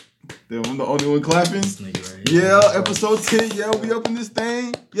Damn, I'm the only one clapping. Right, yeah, episode 10. Yeah, we up in this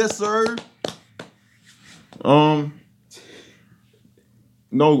thing. Yes, sir. No,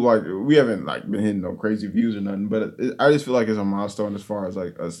 like we haven't like been hitting no crazy views or nothing, but I just feel like it's a milestone as far as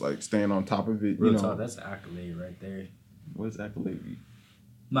like us like staying on top of it. Real talk, that's an accolade right there. What is accolade?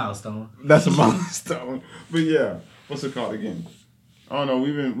 Milestone. That's a milestone. But yeah, what's it called again? I don't know.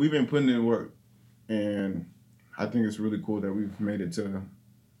 We've been putting in work, and I think it's really cool that we've made it to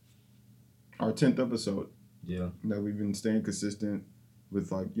our 10th episode. Yeah. That we've been staying consistent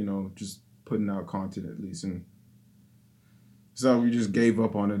with like just putting out content at least, and it's not we just gave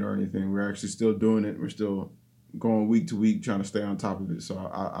up on it or anything. We're actually still doing it. We're still going week to week trying to stay on top of it. So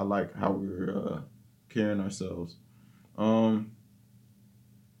I like how we're carrying ourselves. A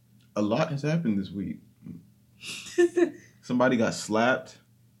lot has happened this week. Somebody got slapped.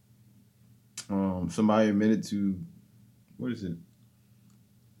 Somebody admitted to, what is it?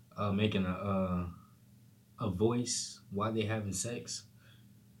 Making a voice while they having sex.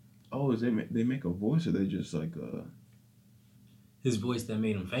 Oh, is they make a voice or they just like his voice that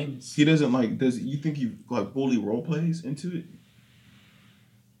made him famous. He doesn't like. You think he like fully role plays into it?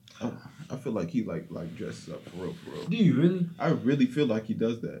 I feel like he like dresses up for real. Do you really? I really feel like he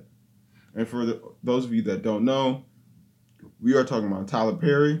does that. And for those of you that don't know, we are talking about Tyler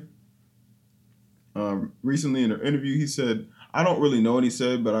Perry. Recently in an interview, he said, I don't really know what he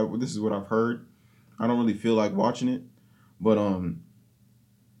said, but this is what I've heard. I don't really feel like watching it, but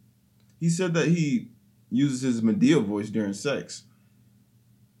he said that he uses his Madea voice during sex.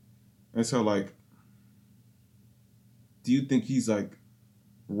 And so, like, do you think he's like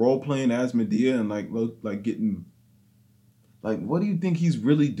role playing as Madea and like getting like what do you think he's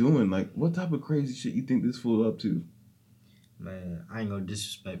really doing? Like, what type of crazy shit you think this fool up to? Man, I ain't gonna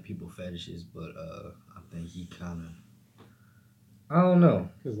disrespect people's fetishes, but I think he kind of, I don't know.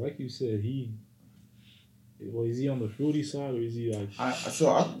 Because like you said, is he on the fruity side or is he like? I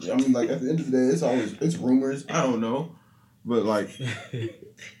mean, like at the end of the day, it's rumors. I don't know, but like,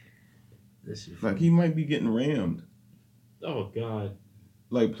 like he might be getting rammed. Oh God!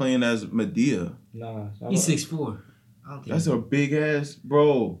 Like playing as Madea. Nah, he's 6'4". That's a big ass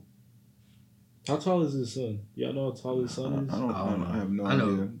bro. How tall is his son? Y'all know how tall his son is? I have no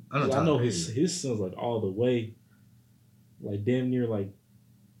idea. I know his son's like all the way, like damn near like.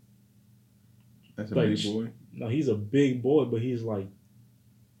 That's a big boy. No, he's a big boy, but he's like,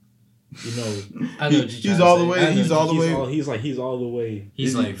 I know he's all the way. He's all the way. He's all the way.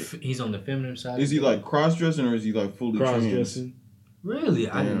 He's like he's on the feminine side. Is he like cross dressing or is he like fully cross dressing? Really,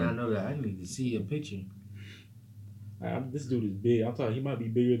 I did not know that. I need to see a picture. This dude is big. I'm talking. He might be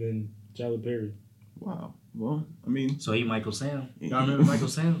bigger than Tyler Perry. Wow. Well, I mean, so he Michael Sam. Y'all remember Michael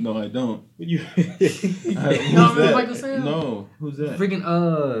Sam? No, I don't. Y'all remember Michael Sam? No. Who's that? Freaking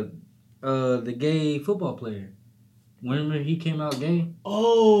the gay football player. Remember he came out gay?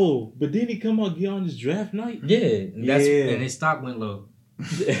 Oh, but didn't he come out gay on his draft night? Yeah, and his stock went low.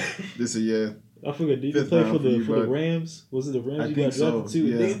 This yeah. I forgot. Did he play for the Rams? Was it the Rams you got drafted to?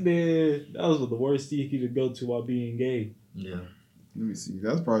 Yeah. Man, that was the worst team he could go to while being gay. Yeah. Let me see.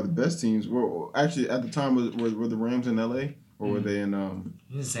 That's probably the best teams. Well, actually, at the time, were the Rams in L.A. or were they in?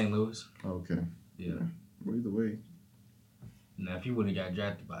 In St. Louis. Okay. Yeah. Well, either way. Now, if he would have got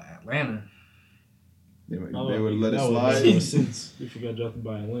drafted by Atlanta, they would have let it slide. Since if you got drafted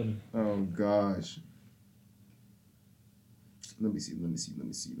by Atlanta. Oh gosh. Let me see.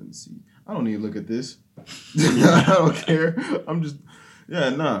 I don't need to look at this. I don't care. I'm just,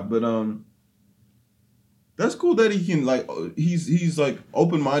 but that's cool that he can like he's like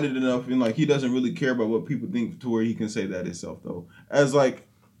open minded enough and like he doesn't really care about what people think to where he can say that himself though. As like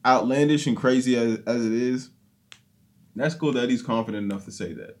outlandish and crazy as it is, that's cool that he's confident enough to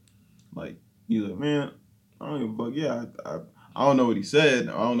say that. Like he's like, man, I don't give a fuck. Yeah, I don't know what he said.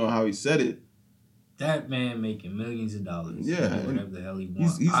 I don't know how he said it. That man making millions of dollars. Yeah, whatever the hell he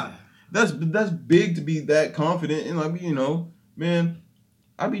wants. That's big to be that confident and like man,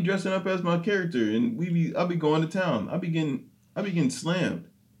 I be dressing up as my character and I be going to town. I be getting slammed.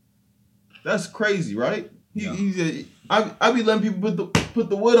 That's crazy, right? He said I be letting people put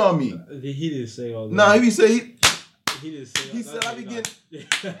the wood on me. He didn't say all that. Nah, he said he didn't say. He said I be getting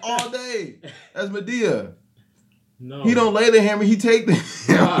all day as Madea. No. He don't lay the hammer, he take the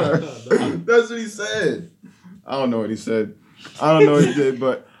hammer. No. That's what he said. I don't know what he said. I don't know what he did,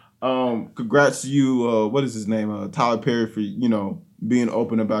 but congrats to you, what is his name? Tyler Perry for, being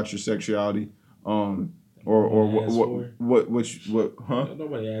open about your sexuality. Or what huh?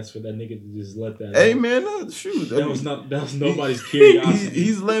 Nobody asked for that nigga to just let that Hey out. Man, shoot. That was nobody's curiosity.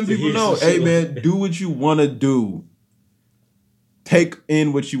 He's letting people know, hey man, do what you wanna do. take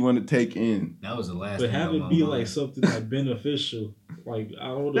in what you want to take in. That was the last. But thing have on it my be mind. like something like beneficial. Like I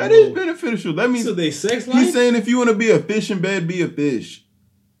don't know. That is beneficial. That means So they sex life. he's saying if you want to be a fish in bed, be a fish.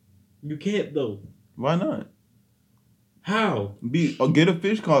 You can't though. Why not? How? Get a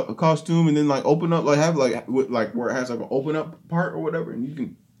fish costume and then like open up, like have like where it has like an open up part or whatever, and you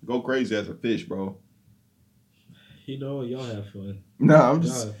can go crazy as a fish, bro. You know, y'all have fun. Nah, I'm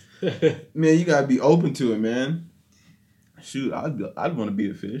just Y'all- man. You gotta be open to it, man. Shoot, I'd want to be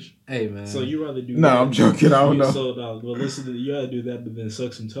a fish. Hey man. So you rather do? No, that I'm joking. I don't know. So no, well, listen. You gotta do that, but then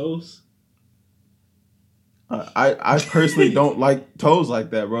suck some toes. I personally don't like toes like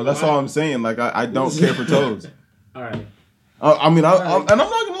that, bro. That's all I'm saying. Like I don't care for toes. All right. I mean, and I'm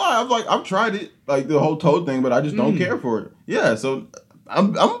not gonna lie. I've tried it, like the whole toe thing, but I just don't care for it. Yeah, so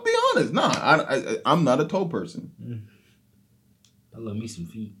I'm gonna be honest. Nah, I'm not a toe person. I love me some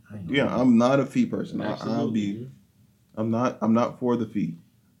feet. Yeah, I'm not a feet person. Absolutely. I'm not for the feet.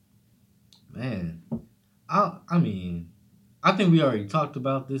 Man, I mean, I think we already talked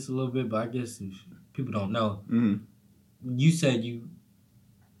about this a little bit, but I guess if people don't know, you said you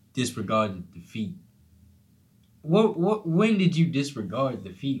disregarded the feet. When did you disregard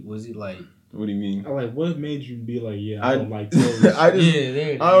the feet? Was it like? What do you mean? Like, what made you be like, yeah, I don't like toes? There it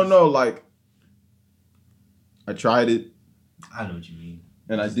is. I don't know. Like, I tried it. I know what you mean.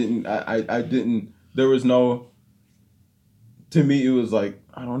 And I didn't. I didn't. There was no. To me, it was like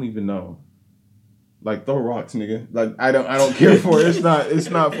I don't even know. Like throw rocks, nigga. Like I don't care for it. It's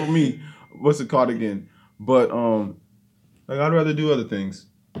not for me. What's it called again? But like I'd rather do other things.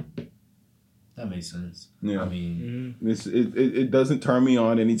 That makes sense. Yeah. I mean, it doesn't turn me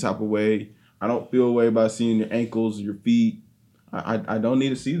on any type of way. I don't feel a way about seeing your ankles, your feet. I don't need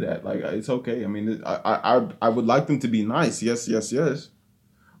to see that. Like it's okay. I mean, I would like them to be nice. Yes.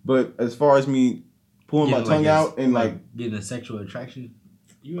 But as far as me pulling my tongue out and like getting a sexual attraction,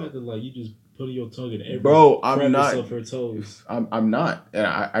 you have to like you just putting your tongue in every I'm not of her toes. I'm not, and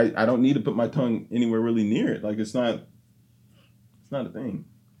I don't need to put my tongue anywhere really near it. Like it's not a thing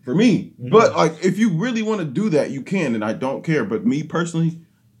for me. But like if you really want to do that, you can, and I don't care. But me personally,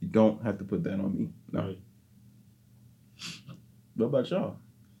 you don't have to put that on me. No. Right. What about y'all?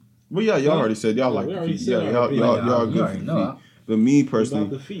 Well, yeah, y'all already said y'all like the feet. Yeah, y'all good for the feet. But me personally,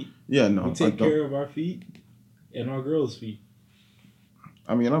 about the feet. Yeah, no, we take care of our feet and our girls' feet.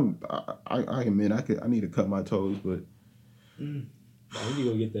 I mean, I admit I need to cut my toes, but you need to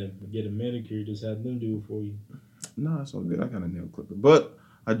go get a manicure. Just have them do it for you. No, it's all good. I got a nail clipper, but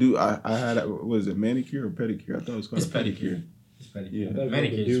I do. I had what is it, manicure or pedicure? I thought it was called pedicure. It's pedicure. Yeah,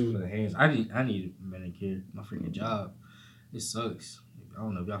 Manicure is for the hands. I need a manicure. My freaking job, it sucks. I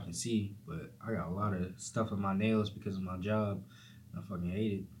don't know if y'all can see, but I got a lot of stuff in my nails because of my job. I fucking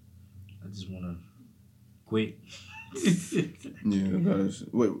hate it. I just want to quit. Yeah, guys.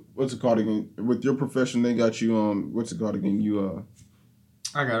 Wait, what's it called again? With your profession, they got you. What's it called again?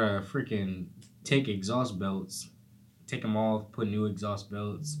 I gotta freaking take exhaust belts, take them off, put new exhaust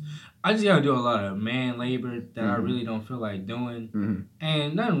belts. I just gotta do a lot of man labor that I really don't feel like doing.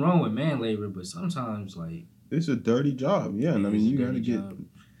 And nothing wrong with man labor, but sometimes like it's a dirty job. Yeah, and I mean you gotta get.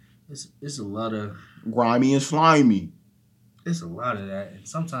 It's a lot of grimy and slimy. It's a lot of that, and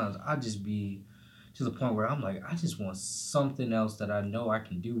sometimes I just be to the point where I'm like, I just want something else that I know I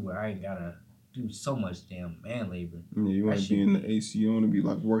can do where I ain't gotta do so much damn man labor. Yeah, you want to be in the AC. You want to be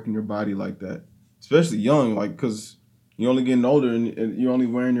like working your body like that, especially young, like because you're only getting older and you're only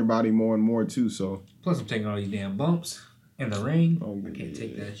wearing your body more and more too. So plus I'm taking all these damn bumps in the ring. I can't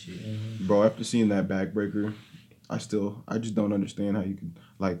take that shit, bro. After seeing that backbreaker, I just don't understand how you could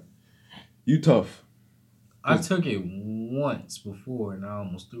like. You tough. I took it once before and I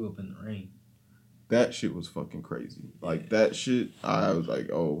almost threw up in the ring. That shit was fucking crazy. Like that shit, I was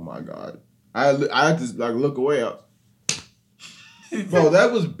like, oh my god. I had to like look away. Bro,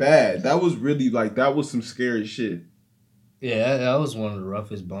 that was bad. That was really like that was some scary shit. Yeah, that was one of the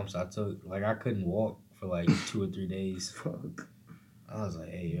roughest bumps I took. Like I couldn't walk for like 2 or 3 days. Fuck. I was like,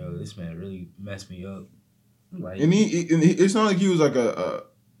 hey yo, this man really messed me up. Like, and he it's not like he was like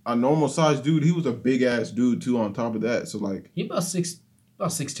a normal sized dude. He was a big ass dude too. On top of that, so like he about 6'2",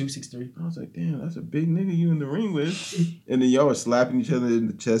 6'3". I was like, damn, that's a big nigga you in the ring with. And then y'all were slapping each other in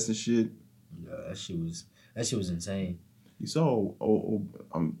the chest and shit. Yeah, that shit was insane. You saw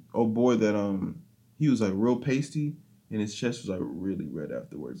old boy that he was like real pasty and his chest was like really red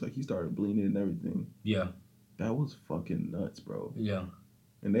afterwards. Like he started bleeding and everything. Yeah. That was fucking nuts, bro. Yeah.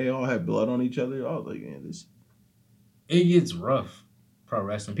 And they all had blood on each other. I was like, man, this. It gets rough. Pro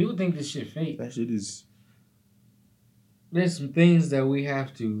wrestling. People think this shit fake. That shit is. There's some things that we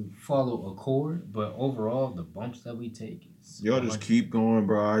have to follow a core, but overall, the bumps that we take, Y'all just keep going,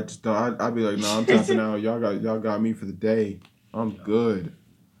 bro. I'd be like, nah, I'm tapping out. Y'all got me for the day. I'm good.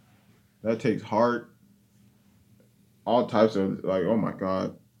 That takes heart. All types of like, oh my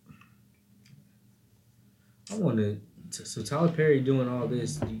god. I wanted so Tyler Perry doing all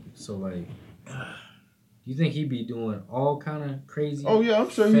this. So like, do you think he'd be doing all kind of crazy? Oh yeah, I'm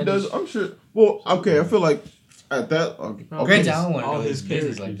sure he does. I'm sure. Well, okay, I feel like at that. Okay. Granted, I don't want to know his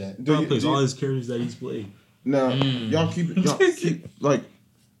business like that. He plays all his characters that he's played. Now y'all keep like.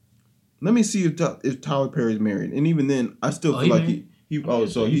 Let me see if Tyler Perry's married, and even then, I still feel like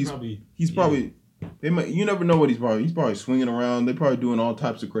he's probably. They might, you never know what he's probably swinging around. They're probably doing all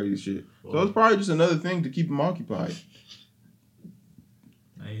types of crazy shit. So it's probably just another thing to keep him occupied.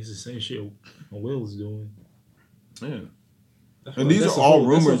 It's the same shit Will's doing. Yeah. And these are all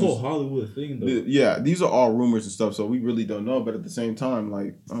rumors. That's a whole Hollywood thing, though. Yeah, these are all rumors and stuff, so we really don't know. But at the same time,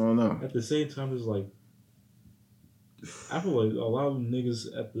 like, I don't know. At the same time, it's like, I feel like a lot of niggas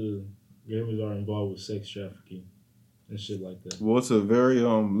at the Grammys are involved with sex trafficking and shit like that. Well, it's a very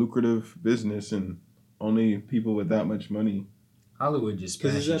lucrative business, and only people with that much money. Hollywood just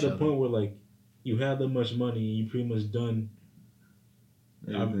because it's at the point where like you have that much money and you pretty much done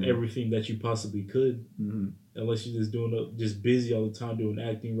everything that you possibly could, unless you're just just busy all the time doing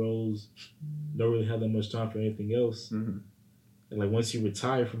acting roles, don't really have that much time for anything else. And like once you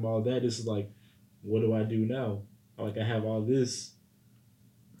retire from all that, this is like, what do I do now? Like I have all this.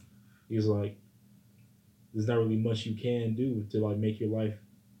 He's like, there's not really much you can do to like make your life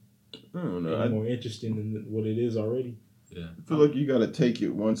more interesting than what it is already. Yeah, I feel like you gotta take it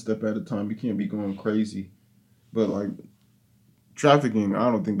one step at a time. You can't be going crazy, but like trafficking, I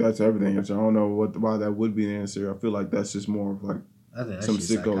don't think that's everything. So I don't know why that would be the answer. I feel like that's just more of like some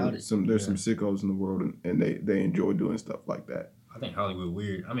sickos. There's some sickos in the world, and they enjoy doing stuff like that. I think Hollywood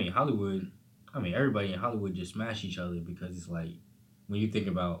weird. Everybody in Hollywood just smash each other because it's like when you think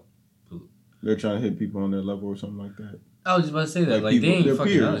about. They're trying to hit people on their level or something like that. I was just about to say that. Like people, they ain't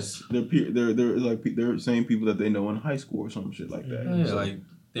fucking peers. They're same people that they know in high school or some shit like that. Yeah, so, like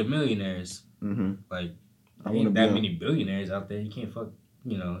they're millionaires. Like there ain't that many billionaires out there. You can't fuck.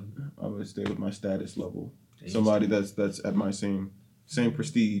 I would stay with my status level. Somebody that's at my same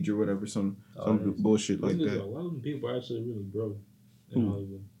prestige or whatever. Some bullshit like that. A lot of them people are actually really broke in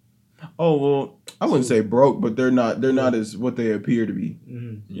Hollywood. Oh well, I wouldn't say broke, but they're not as what they appear to be.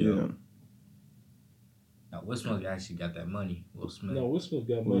 Yeah. Now, Will Smith actually got that money. Will Smith. No, Will Smith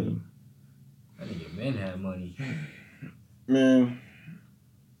got money. I think Ben had money. Man,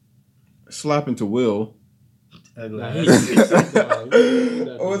 slapping to Will. What's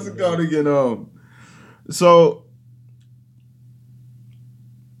it called again? So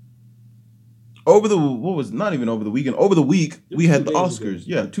over the weekend. Over the week we had the Oscars.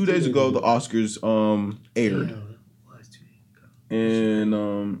 Yeah, 2 days ago the Oscars aired.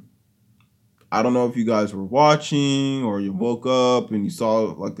 And I don't know if you guys were watching or you woke up and you saw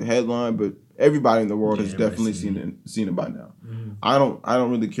like the headline, but everybody in the world has definitely seen it by now. I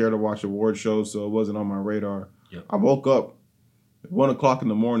don't really care to watch award shows, so it wasn't on my radar. Yep. I woke up at 1:00 in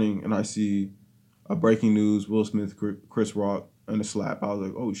the morning and I see a breaking news: Will Smith, Chris Rock, and a slap. I was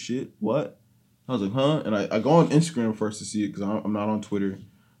like, oh shit, what? I was like, huh? And I go on Instagram first to see it because I'm not on Twitter.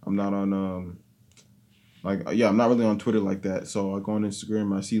 I'm not on I'm not really on Twitter like that. So I go on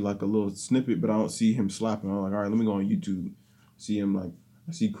Instagram, I see like a little snippet, but I don't see him slapping. I'm like, all right, let me go on YouTube. See him I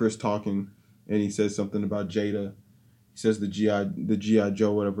see Chris talking, and he says something about Jada. He says the G.I.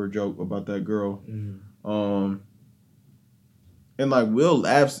 Joe whatever joke about that girl. And like Will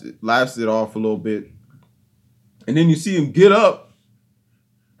laughs it off a little bit, and then you see him get up,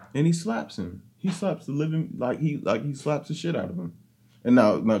 and he slaps him. He slaps the living he slaps the shit out of him. And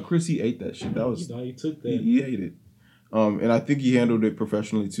now Chris, he ate that shit. That was he took that. He ate it. And I think he handled it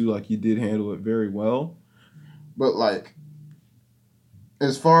professionally too. Like he did handle it very well. But like,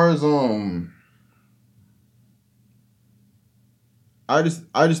 as far as I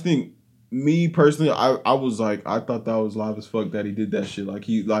just think me personally, I was like, I thought that was live as fuck that he did that shit. Like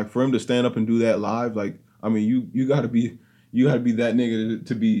for him to stand up and do that live, like I mean you gotta be that nigga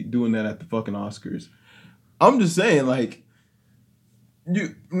to be doing that at the fucking Oscars. I'm just saying like.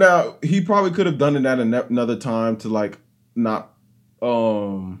 Now he probably could have done it at another time to like not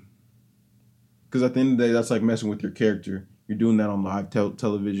because at the end of the day that's like messing with your character. You're doing that on live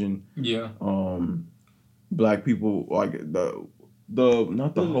television. Yeah. Black people like the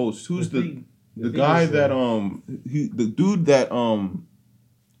not the host. Who's the guy that the dude that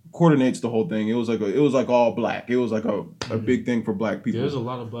coordinates the whole thing. It was like all black. It was like a big thing for black people. There's a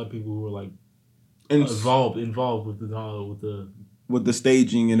lot of black people who were like involved with the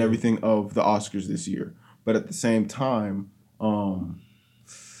staging and everything of the Oscars this year. but at the same time,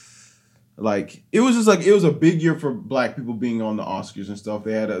 like it was just like it was a big year for black people being on the Oscars and stuff.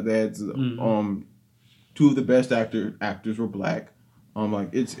 They had two of the best actors were black. Like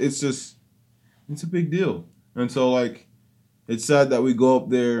it's a big deal, and so like it's sad that we go up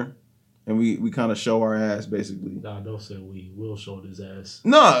there and we kind of show our ass basically. Nah, don't say we. Will showed his ass.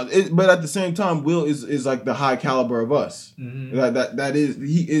 No, but at the same time, Will is like the high caliber of us. Mm-hmm.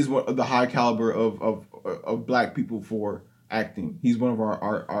 He is one of the high caliber of black people for acting. He's one of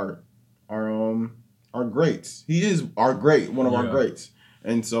our greats. He is one of our greats.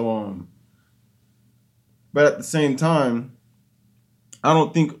 And so but at the same time, I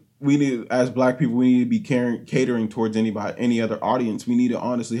don't think we need, as black people, we need to be catering towards any other audience. We need to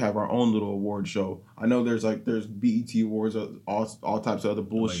honestly have our own little award show. I know there's BET awards, all types of other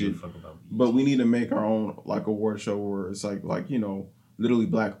bullshit, but we need to make our own like award show where it's like literally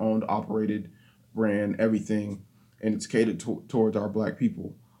black owned, operated, brand, everything, and it's catered towards our black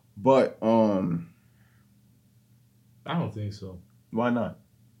people. But I don't think so. Why not?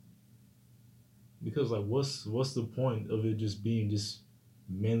 Because like what's the point of it just being just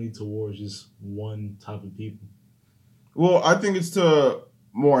mainly towards just one type of people? Well, I think it's to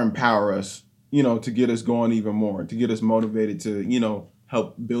more empower us, to get us going even more, to get us motivated to,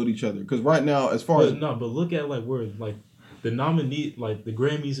 help build each other. Because right now, as far as but look at like where like the nominee, like the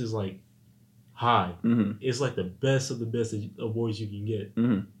Grammys is like high. Mm-hmm. It's like the best of the best awards you can get,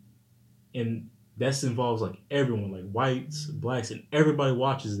 and that involves like everyone, like whites, blacks, and everybody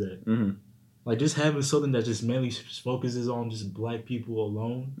watches that. Mm-hmm. Like just having something that just mainly focuses on just black people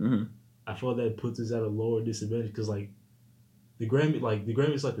alone, I feel that puts us at a lower disadvantage because like the Grammy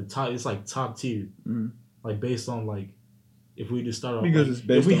is like the top. It's like top tier, like based on like if we just start off because like, it's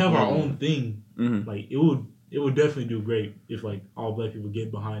based if we on have our own thing, mm-hmm. like it would definitely do great if like all black people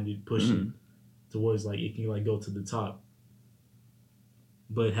get behind it, push it towards like it can like go to the top.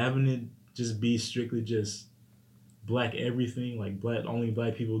 But having it just be strictly just black everything, like only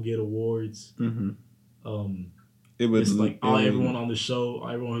black people get awards. It was like everyone on the show,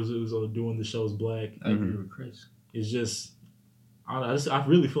 everyone who's doing the show is black. I agree with Chris. It's just I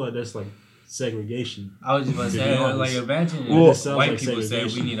really feel like that's like segregation. I was just about to say, like imagine white people say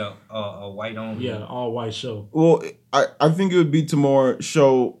we need a white only. Yeah, all white show. Well, I think it would be to more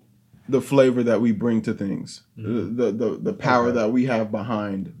show the flavor that we bring to things, the power that we have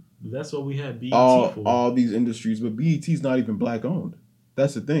behind. That's what we had BET for. All these industries, but BET's not even black owned.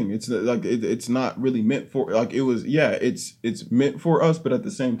 That's the thing. It's like it's not really meant for like it was. Yeah, it's meant for us, but at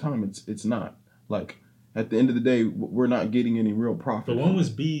the same time, it's not. Like at the end of the day, we're not getting any real profit. But when was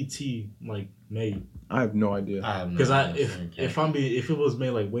BET like made? I have no idea. Because if it was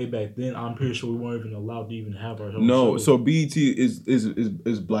made like way back then, I'm pretty sure we weren't even allowed to even have our own No, show. so BET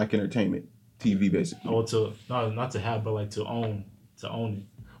is black entertainment TV basically. Oh, not to have, but like to own it.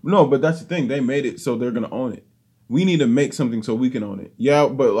 No, but that's the thing. They made it, so they're gonna own it. We need to make something so we can own it. Yeah,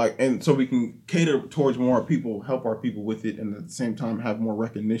 but like, and so we can cater towards more people, help our people with it, and at the same time have more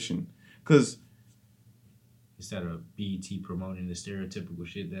recognition. Because instead of BET promoting the stereotypical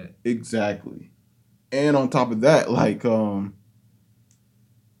shit that exactly, and on top of that, like, I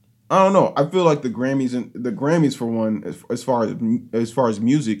don't know. I feel like the Grammys for one, as far as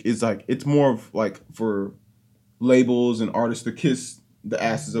music, is like it's more of like for labels and artists to kiss the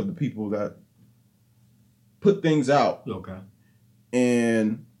asses of the people that put things out. Okay.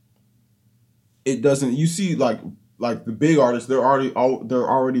 And it doesn't. You see, like the big artists, they're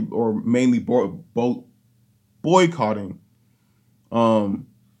already or mainly boycotting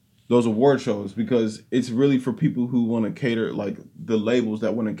those award shows because it's really for people who want to cater, like the labels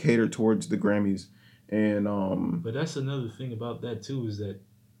that want to cater towards the Grammys. And but that's another thing about that too is that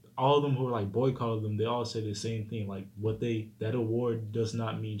all of them who are like boycotting them, they all say the same thing. Like that award does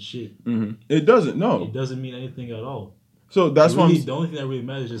not mean shit. Mm-hmm. It doesn't. No, it doesn't mean anything at all. So that's why the only thing that really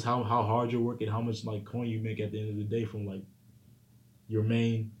matters is how hard you work and how much like coin you make at the end of the day from like your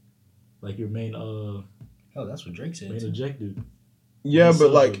main. Oh, that's what Drake said. Main objective. Yeah,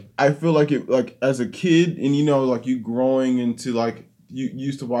 but like I feel like it like as a kid and like you growing into like you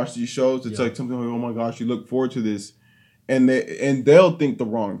used to watch these shows. It's like something like, oh my gosh, you look forward to this. And they'll think the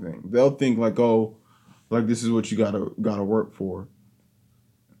wrong thing. They'll think like, oh, like this is what you gotta work for.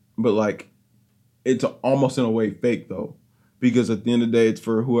 But like, it's almost in a way fake though, because at the end of the day, it's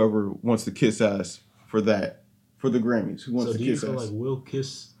for whoever wants to kiss ass for the Grammys. Who wants to kiss ass? So do you feel like Will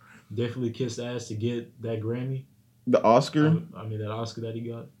definitely kissed ass to get that Grammy? The Oscar? I mean that Oscar that he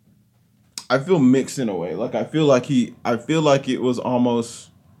got. I feel mixed in a way. Like I feel like it was almost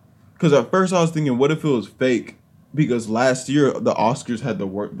because at first I was thinking, what if it was fake? Because last year the Oscars had the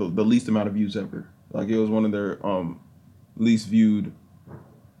least amount of views ever. Like it was one of their least viewed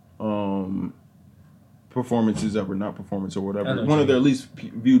performances ever, not performance or whatever. One of their least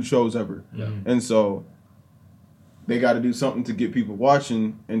viewed shows ever. Yeah. And so they got to do something to get people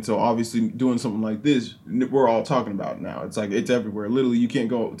watching. And so obviously doing something like this, we're all talking about it now. It's like it's everywhere. Literally, you can't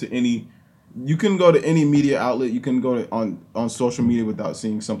go to any. You can go to any media outlet. You can go to on social media without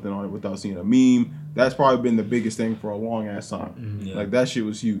seeing something on it, without seeing a meme. That's probably been the biggest thing for a long ass time. Yeah. Like that shit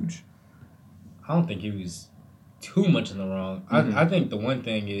was huge. I don't think he was too much in the wrong. I think the one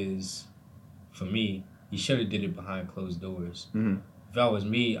thing is, for me, he should have did it behind closed doors. If that was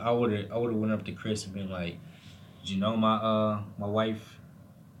me, I would have went up to Chris and been like, "Did you know my wife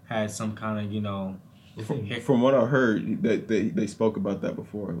had some kind of, you know." From what I heard, that they spoke about that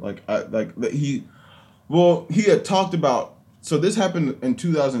before. He had talked about. So this happened in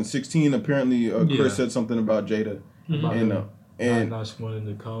 2016. Apparently, Chris said something about Jada, and not she wanted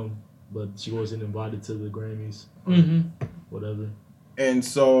to come, but she wasn't invited to the Grammys. Whatever. And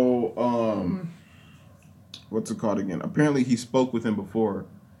so, what's it called again? Apparently, he spoke with him before.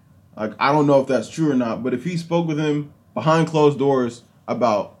 Like I don't know if that's true or not, but if he spoke with him behind closed doors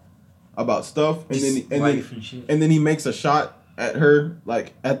about stuff, and then he makes a shot at her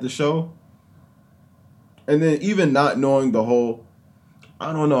like at the show, and then even not knowing the whole,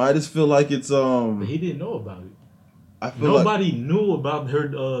 I don't know. I just feel like it's But he didn't know about it. I feel nobody knew about her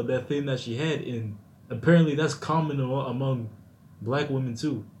that thing that she had, and apparently that's common among black women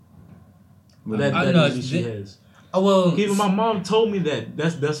too. That she has. Oh well, even my mom told me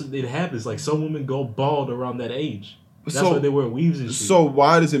that's what it happens. Like some women go bald around that age. That's why they wear weaves and shit. So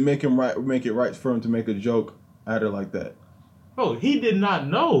why does it make it right for him to make a joke at her like that? Bro, he did not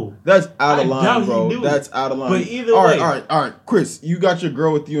know. That's out of line, bro. That's out of line. But either way. All right. Chris, you got your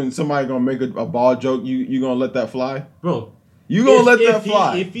girl with you and somebody gonna make a ball joke. You gonna let that fly? Bro. You gonna let that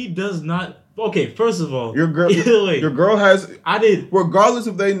fly? If he does not. Okay, first of all. Your girl has. I did. Regardless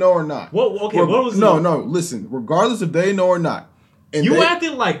if they know or not. What was No, listen. Regardless if they know or not. And you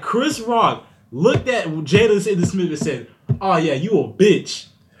acted like Chris Rock looked at Jada Smith and said, "Oh yeah, you a bitch."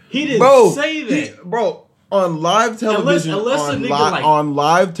 He didn't say that, on live television, on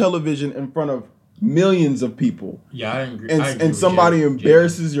live television in front of millions of people. Yeah, I agree. And somebody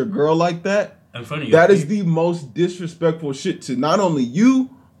embarrasses your girl like that. In front of you. That is the most disrespectful shit to not only you,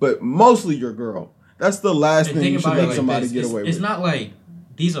 but mostly your girl. That's the last thing you should let somebody get away with. It's not like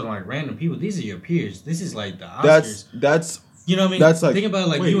these are like random people. These are your peers. This is like the Oscars. That's. You know what I mean? That's like, think about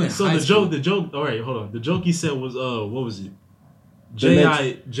like you in high school. The joke. All right, hold on. The joke he said was what was it?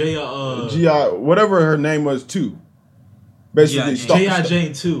 G.I. whatever her name was too. Basically, G.I.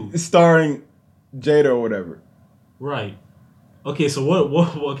 Jane 2, starring Jada or whatever. Right. Okay, so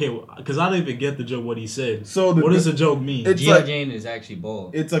what? Okay, because I didn't even get the joke. What he said. So what does the joke mean? G.I. Jane is actually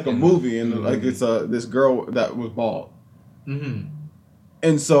bald. It's like a movie, and like it's this girl that was bald. Mm-hmm.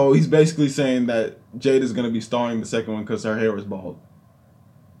 And so he's basically saying that Jada's gonna be starring the second one because her hair is bald.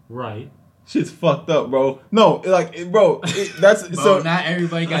 Right. Shit's fucked up, bro. No, that's bro, so. Not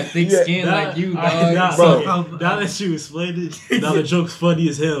everybody got thick skin like you, dog. Now that you explained it, now the joke's funny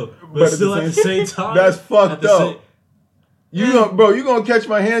as hell. But still at the same time, that's fucked up. You gonna catch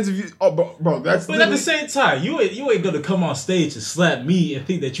my hands if you. Oh, bro, that's. But at the same time, you ain't gonna come on stage and slap me and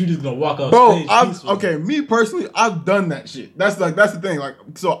think that you just gonna walk off stage. Okay. Me personally, I've done that shit. That's the thing. Like,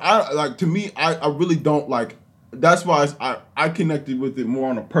 so to me, I really don't like. That's why I connected with it more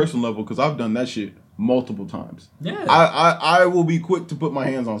on a personal level because I've done that shit multiple times. Yeah. I will be quick to put my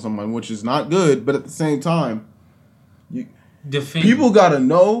hands on someone, which is not good, but at the same time, people gotta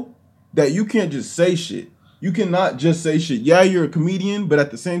know that you can't just say shit. You cannot just say shit. Yeah, you're a comedian, but at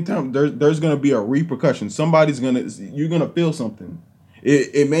the same time, there's gonna be a repercussion. You're gonna feel something.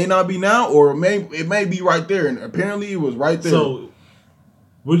 It may not be now, or it may be right there, and apparently it was right there. So,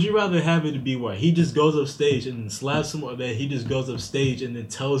 would you rather have it to be where he just goes up stage and then slaps him, or that he just goes up stage and then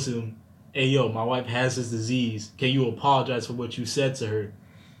tells him, "Hey, yo, my wife has this disease. Can you apologize for what you said to her?"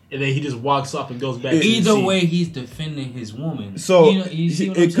 And then he just walks off and goes back. Either way, he's defending his woman. So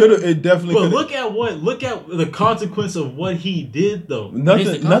it could have. It definitely. But look at the consequence of what he did, though.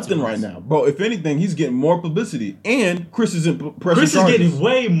 Nothing right now, bro. If anything, he's getting more publicity, and Chris isn't pressing charges. Chris is getting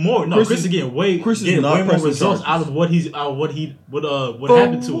way more. No, Chris is getting way more results out of what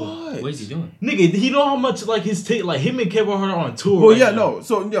happened to him. What is he doing? Nigga, he know how much like his tick, like him and Kevin Hart are on tour. Well, yeah, no.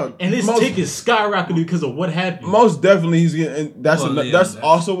 So and his tick is skyrocketing because of what happened. Most definitely, he's getting. That's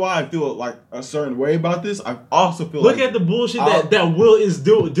also why I feel like a certain way about this. I also feel look at the bullshit that Will is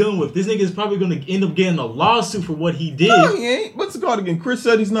dealing with. This nigga is probably going to end up getting a lawsuit for what he did. No, he ain't. What's it called again? Chris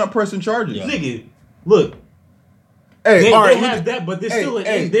said he's not pressing charges. Yeah. Nigga, look. They all right, have that, but they're still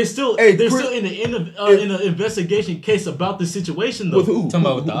in the investigation case about the situation though. With who? Talking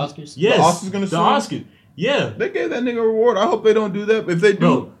about with the Oscars? Yes, the Oscars gonna sue him? Oscar. Yeah, they gave that nigga a reward. I hope they don't do that. If they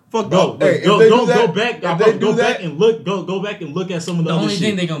do, fuck go back. Go back and look at some of the other only shit.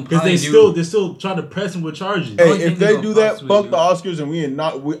 thing they gonna because they're still trying to press him with charges. Hey, if they do that, fuck the Oscars, and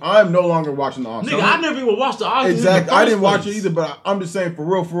I'm no longer watching the Oscars. Nigga, I never even watched the Oscars. Exactly, I didn't watch it either. But I'm just saying, for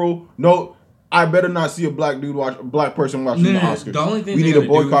real, no. I better not see a black person watching the Oscars. The only thing we need to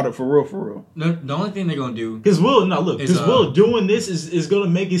boycott it for real. The only thing they're gonna do, because Will doing this is gonna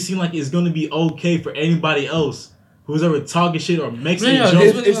make it seem like it's gonna be okay for anybody else who's ever talking shit or makes a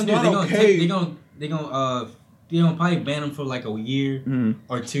joke. It's not okay. They're gonna probably ban him for like a year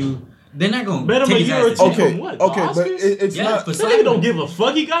or two. They're not gonna ban him a year or two. Okay, what? But it's not. That nigga don't give a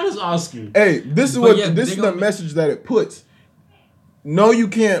fuck. He got his Oscar. Hey, this is the message that it puts. No, you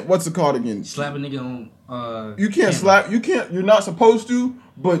can't. What's it called again? Slap a nigga on. You can't slap. You can't. You're not supposed to.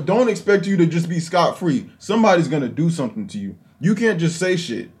 But don't expect you to just be scot free. Somebody's gonna do something to you. You can't just say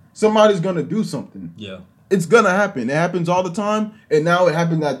shit. Somebody's gonna do something. Yeah. It's gonna happen. It happens all the time, and now it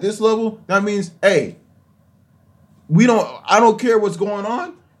happened at this level. That means, hey, I don't care what's going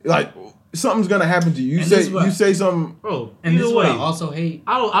on. Like something's gonna happen to you. You say something, bro. And this is what I also hate.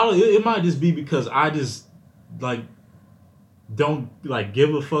 I don't. It might just be because I just don't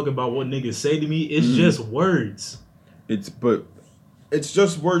give a fuck about what niggas say to me. It's just words. It's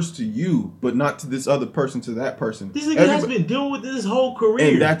just words to you, but not to this other person, to that person. This nigga has been dealing with this whole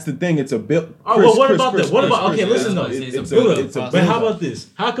career. And that's the thing. It's a bit. What about that? Okay, listen though. But how about this?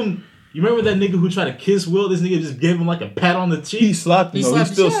 How come? You remember that nigga who tried to kiss Will? This nigga just gave him like a pat on the cheek. He slapped him. He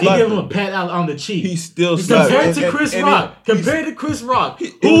still slapped him. He gave him a pat out on the cheek. He still slapped him. Compared to Chris Rock,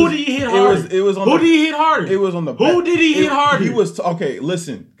 who did he hit harder? Who did he hit harder? It was on the. Who did he hit harder? He was okay.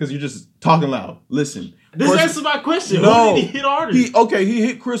 Listen, because you're just talking loud. Listen. This answers my question. No, who did he hit harder? He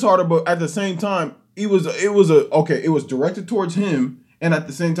hit Chris harder, but at the same time, it was directed towards him, and at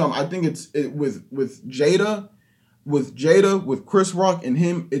the same time, I think with Jada. With Chris Rock and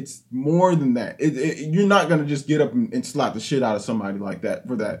him, it's more than that. You're not gonna just get up and slap the shit out of somebody like that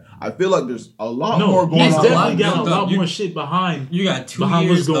for that. I feel like there's a lot more going on. He's definitely got a lot more shit behind. You got 2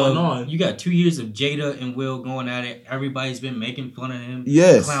 years going on. You got 2 years of Jada and Will going at it. Everybody's been making fun of him,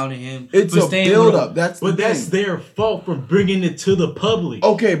 clowning him. It's a build up. That's their fault for bringing it to the public.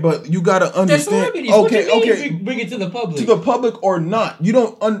 Okay, but you gotta understand. Bring it to the public. To the public or not, you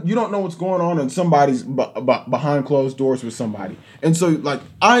don't know what's going on in somebody's behind closed doors with somebody. And so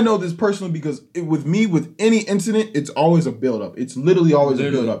I know this personally because with any incident, it's always a build up. It's literally always a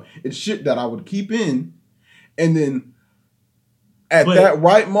build up. It's shit that I would keep in, and then that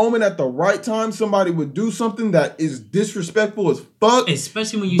right moment, at the right time, somebody would do something that is disrespectful as fuck.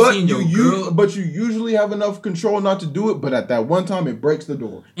 Especially when you're seeing your girl. But you usually have enough control not to do it. But at that one time, it breaks the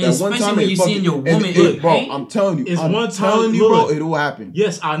door. And especially when you're seeing your woman. Bro, I'm telling you. Bro, it will happen.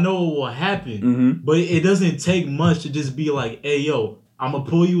 Yes, I know it will happen. But it doesn't take much to just be like, hey, yo, I'm going to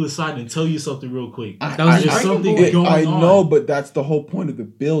pull you aside and tell you something real quick. There's something going on. I know, but that's the whole point of the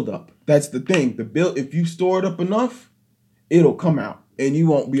build up. That's the thing. If you store it up enough, it'll come out, and you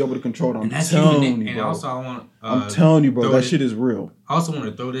won't be able to control it. I'm telling you, bro. Also, I'm telling you, bro. That shit is real. I also want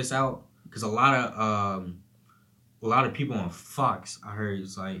to throw this out because a lot of people on Fox, I heard,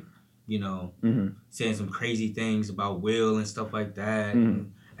 it's like, saying some crazy things about Will and stuff like that.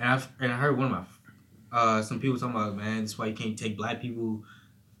 And I heard one of my some people talking about, man, that's why you can't take black people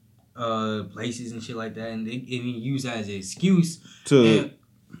places and shit like that, and he use that as an excuse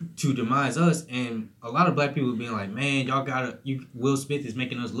to demise us. And a lot of black people being like, man, Will Smith is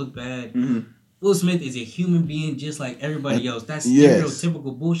making us look bad. Will Smith is a human being just like everybody else. That's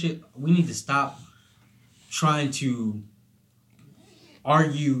stereotypical bullshit. We need to stop trying to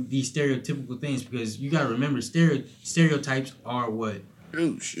argue these stereotypical things, because you gotta remember stereotypes are what?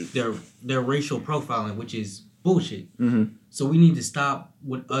 Oh, shit. They're racial profiling, which is bullshit. So we need to stop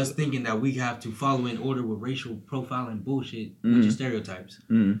with us thinking that we have to follow in order with racial profiling bullshit, which is stereotypes.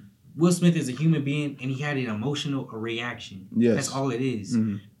 Will Smith is a human being, and he had an emotional reaction. Yes. That's all it is.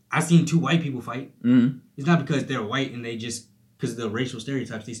 I've seen 2 white people fight. It's not because they're white and they just, because of the racial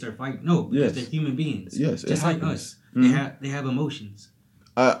stereotypes, they start fighting. No, because they're human beings. Yes, just like us. They have emotions.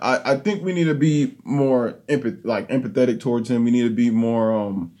 I think we need to be more empathetic towards him. We need to be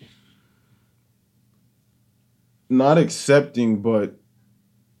more not accepting, but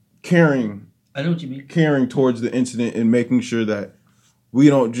caring. I know what you mean. Caring towards the incident and making sure that we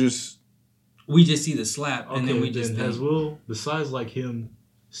don't just... We just see the slap, and then we just... As Will, besides him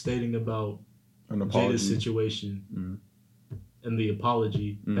stating about Jada's situation, and the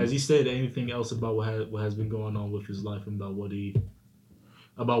apology. Has he said anything else about what has been going on with his life and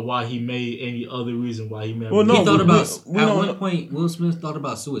about why he made any other reason why he made? Well, no, he thought at one point Will Smith thought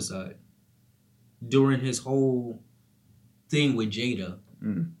about suicide during his whole thing with Jada,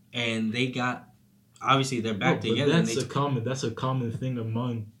 and they got obviously they're back together. That's a common thing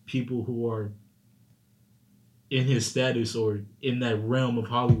among people who are in his status or in that realm of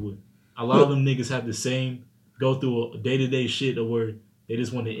Hollywood. A lot of them niggas have the same go through a day-to-day shit of where they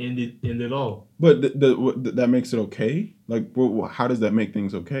just want to end it all. But that makes it okay? Like, how does that make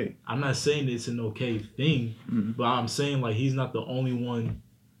things okay? I'm not saying it's an okay thing, but I'm saying like he's not the only one.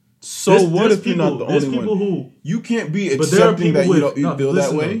 So what if you're not the only one? Who you can't be accepting that you feel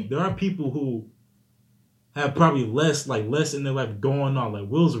that way. There are people who have probably less in their life going on. Like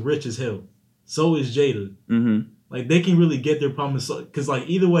Will's rich as hell. So is Jada. Like they can really get their problems because like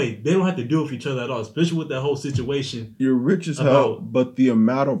either way they don't have to deal with each other at all. Especially with that whole situation. You're rich as hell, but the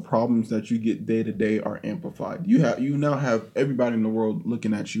amount of problems that you get day to day are amplified. You now have everybody in the world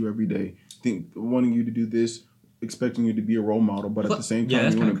looking at you every day, wanting you to do this, expecting you to be a role model, but at the same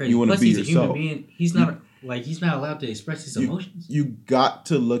time you want to be yourself. Human being. He's not allowed to express his emotions. You got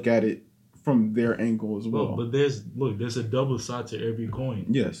to look at it from their angle as well. But there's a double side to every coin.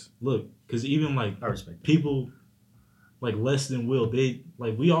 Yes. Look, because even like I respect people like less than Will, they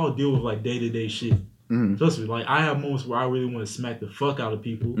like we all deal with like day-to-day shit. Trust me, like I have moments where I really want to smack the fuck out of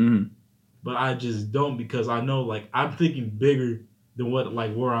people, but I just don't because I know like I'm thinking bigger than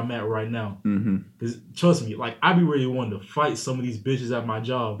where I'm at right now. Because trust me, like I be really wanting to fight some of these bitches at my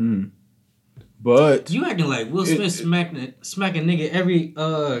job. But you acting like Will Smith smacking a nigga every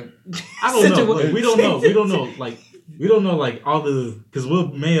I don't know. Like, we don't know. Like we don't know like all the because Will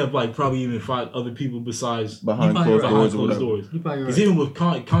may have like probably even fought other people besides behind closed doors. Because even with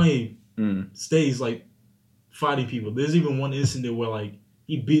Kanye stays like fighting people. There's even one incident where like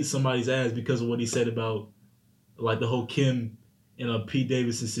he beat somebody's ass because of what he said about like the whole Kim and Pete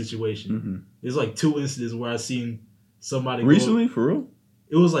Davidson situation. There's like 2 incidents where I seen somebody recently for real.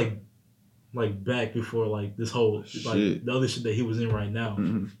 It was like back before like this whole like the other shit that he was in right now.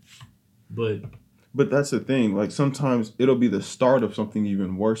 But that's the thing. Like sometimes it'll be the start of something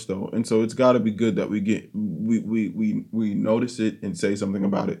even worse though, and so it's got to be good that we notice it and say something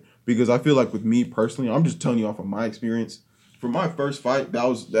about it. Because I feel like with me personally, I'm just telling you off of my experience. For my first fight,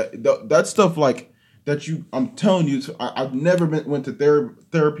 that stuff like that I'm telling you, I've never went to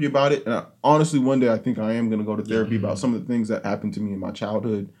therapy about it, and honestly, one day I think I am gonna go to therapy about some of the things that happened to me in my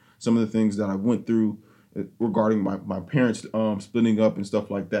childhood, some of the things that I went through regarding my parents splitting up and stuff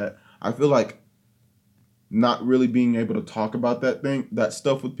like that. I feel like not really being able to talk about that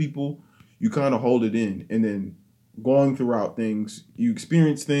stuff with people, you kind of hold it in, and then going throughout things, you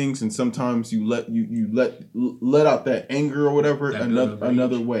experience things, and sometimes you let out that anger or whatever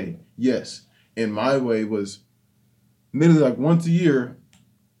another way. Yes, and my way was literally like once a year.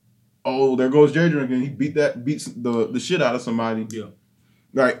 Oh, there goes Jadrian again. He beats the shit out of somebody. Yeah.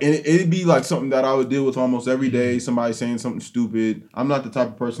 Right, and it'd be like something that I would deal with almost every day. Somebody saying something stupid. I'm not the type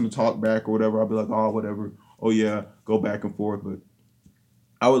of person to talk back or whatever. I'd be like, oh, whatever. Oh, yeah, go back and forth. But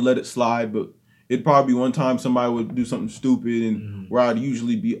I would let it slide. But it'd probably be one time somebody would do something stupid and where I'd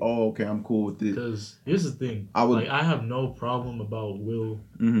usually be, oh, okay, I'm cool with it. Because here's the thing. I have no problem about Will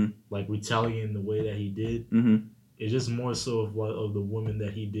like retaliating the way that he did. It's just more so of the woman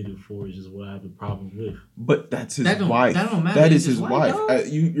that he did it for is just what I have a problem with. But that's his wife. That don't matter. That is his wife.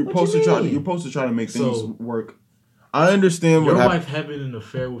 You're supposed to try to make things work. I understand your wife having an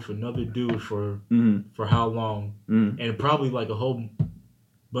affair with another dude for how long, and probably like a whole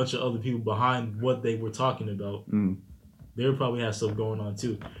bunch of other people behind what they were talking about. They probably have stuff going on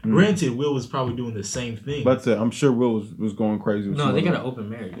too. Granted, Will was probably doing the same thing. But I'm sure Will was going crazy. No, they got an open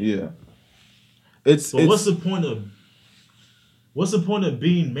marriage. Yeah. What's the point of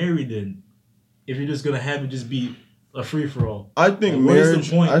being married then if you're just gonna have it just be a free for all? I think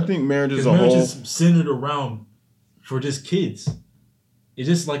marriage. I think marriage as a whole is centered around for just kids. It's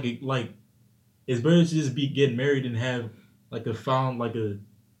just like it's better to just be getting married and have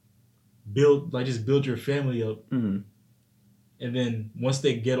build your family up, and then once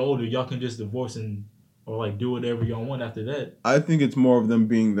they get older, y'all can just divorce or like do whatever y'all want after that. I think it's more of them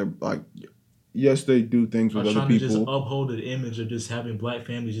being yes, they do things with other people. To just uphold the image of just having black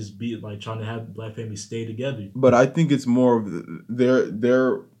families just be like trying to have black families stay together. But I think it's more of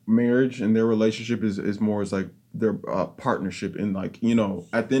their marriage and their relationship is more as like their partnership, and like, you know,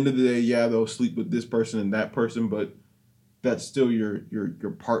 at the end of the day, yeah, they'll sleep with this person and that person, but that's still your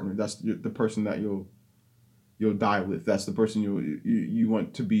partner. That's the person that you'll die with. That's the person you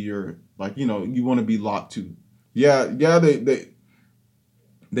want to be your, like, you know, you want to be locked to. Yeah,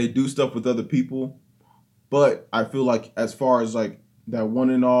 they do stuff with other people, but I feel like as far as like that one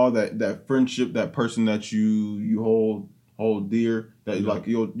and all, that friendship, that person that you hold dear, that like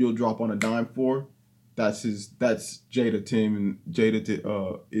you'll drop on a dime for, that's Jada Tim and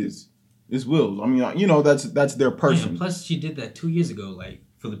is Will's. I mean, you know, that's their person. Yeah, plus she did that 2 years ago. Like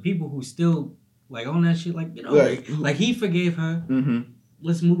for the people who still like on that shit, like you know, like he forgave her. Mm-hmm.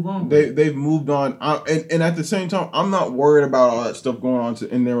 Let's move on. They've moved on, and at the same time, I'm not worried about all that stuff going on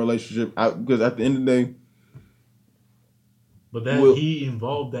in their relationship because at the end of the day. But he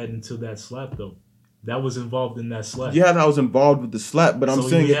involved that into that slap though. That was involved in that slap. Yeah, that was involved with the slap, but I'm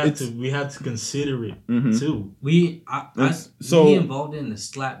saying we have to consider it too. We involved in the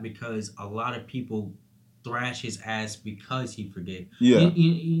slap because a lot of people thrash his ass because he forgave. Yeah,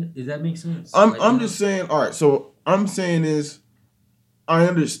 does that make sense? I'm just saying. All right, so I'm saying is, I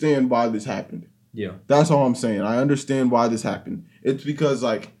understand why this happened. Yeah, that's all I'm saying. I understand why this happened. It's because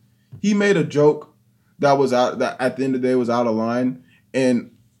like he made a joke that was out that at the end of the day was out of line, and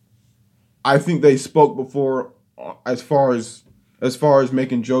I think they spoke before as far as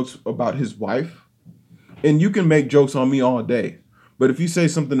making jokes about his wife. And you can make jokes on me all day. But if you say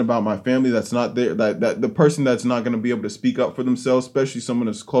something about my family that's not there, that the person that's not going to be able to speak up for themselves, especially someone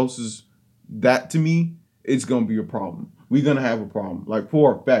as close as that to me, it's going to be a problem. We're going to have a problem. Like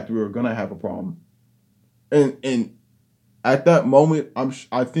for a fact, we were going to have a problem. And at that moment,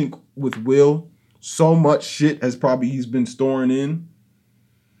 I think with Will, so much shit he's been storing in.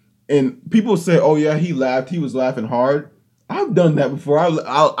 And people say, "Oh yeah, he laughed. He was laughing hard." I've done that before.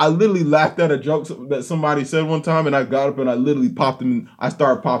 I literally laughed at a joke that somebody said one time, and I got up and I literally popped him. And I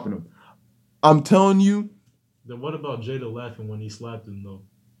started popping him. I'm telling you. Then what about Jada laughing when he slapped him though?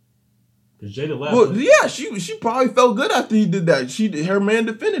 Because Jada laughed. Well, yeah, she probably felt good after he did that. Her man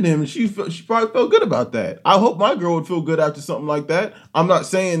defended him, and she probably felt good about that. I hope my girl would feel good after something like that. I'm not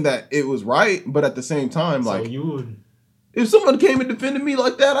saying that it was right, but at the same time, like you would. If someone came and defended me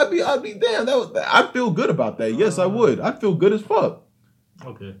like that, I'd be damn. I feel good about that. Yes, I would. I feel good as fuck.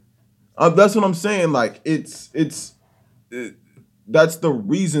 Okay. That's what I'm saying. Like that's the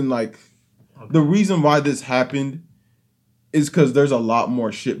reason. Like the reason why this happened is because there's a lot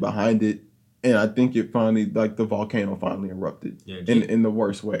more shit behind it, and I think it finally like the volcano finally erupted. Yeah, in the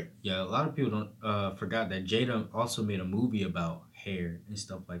worst way. Yeah, a lot of people don't forgot that Jada also made a movie about hair and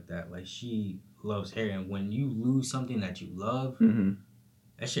stuff like that. Like she loves hair, and when you lose something that you love,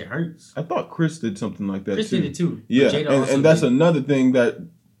 that shit hurts. I thought Chris did something like that. Chris did it too. Yeah, and that's another thing that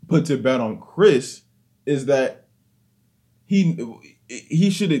puts it bad on Chris is that he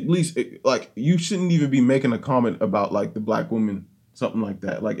should at least like you shouldn't even be making a comment about like the black woman. Something like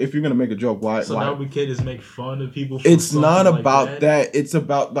that. Like if you're gonna make a joke, why? So now we can't just make fun of people. It's not about that. It's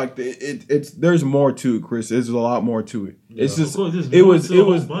about like it's. There's more to it, Chris. There's a lot more to it. Yeah. It's just it was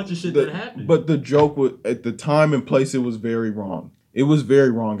a bunch of shit that happened. But the joke was at the time and place. It was very wrong. It was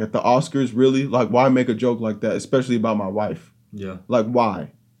very wrong at the Oscars. Really, like why make a joke like that, especially about my wife? Yeah. Like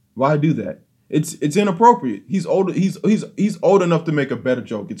why? Why do that? It's inappropriate. He's old. He's old enough to make a better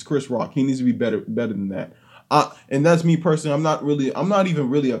joke. It's Chris Rock. He needs to be better than that. And that's me personally. I'm not even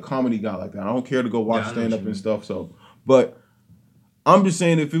really a comedy guy like that. I don't care to go watch stand up and stuff. So, but I'm just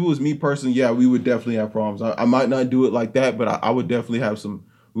saying, if it was me personally, yeah, we would definitely have problems. I might not do it like that, but I would definitely have some.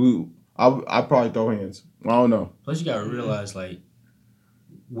 I'd probably throw hands. I don't know. Plus, you gotta realize, like,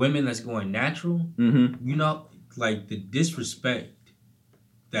 women that's going natural, you know, like the disrespect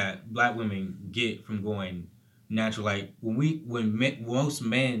that black women get from going natural. Like most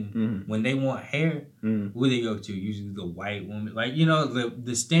men when they want hair, who they go to? Usually the white woman. Like, you know,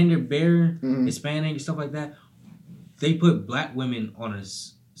 the standard bearer, Hispanic and stuff like that. They put black women on a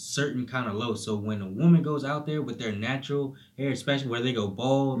certain kind of low. So when a woman goes out there with their natural hair, especially where they go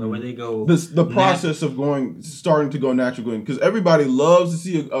bald or where they go the process of starting to go natural, because everybody loves to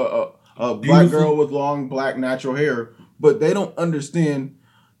see a black girl with long black natural hair, but they don't understand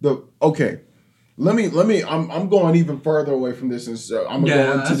Let me. I'm going even further away from this, and so I'm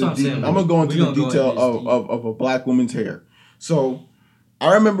gonna go into the detail of a black woman's hair. So,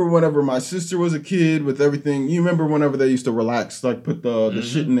 I remember whenever my sister was a kid with everything. You remember whenever they used to relax, like put the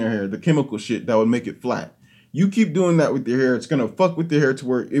shit in their hair, the chemical shit that would make it flat. You keep doing that with your hair, it's gonna fuck with your hair to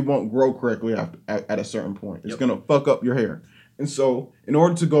where it won't grow correctly at a certain point. It's gonna fuck up your hair. And so, in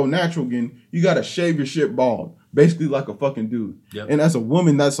order to go natural again, you gotta shave your shit bald. Basically like a fucking dude. Yep. And as a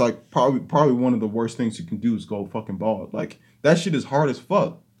woman, that's like probably one of the worst things you can do is go fucking bald. Like that shit is hard as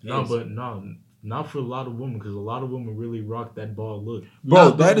fuck. No, but no. Not for a lot of women, because a lot of women really rock that bald look. Bro,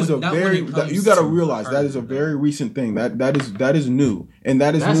 No, that is a not very when it comes you got to to realize that is a her, very recent thing. That is new, and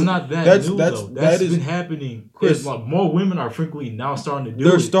that is That's new. not that that's new that's though. that That's is been happening. Chris. Chris, like, more women are frequently now starting to do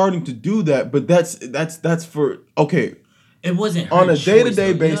they're it. starting to do that, but that's for okay. It wasn't her On a choice,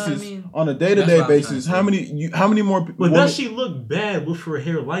 day-to-day though, you know what I basis, mean? on a That's day-to-day what I'm basis, trying to how many more? But women, does she look bad with her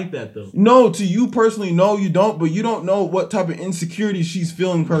hair like that though? No, to you personally, no, you don't. But you don't know what type of insecurity she's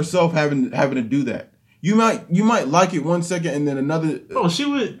feeling herself having to do that. You might like it 1 second and then another. Bro, she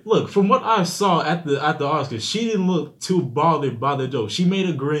would look from what I saw at the Oscars. She didn't look too bothered by the joke. She made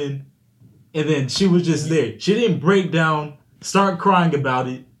a grin, and then she was just there. She didn't break down, start crying about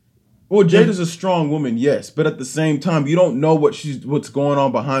it. Well, Jada's a strong woman, yes, but at the same time, you don't know what's going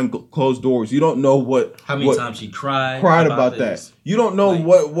on behind closed doors. You don't know how many times she cried about that. You don't know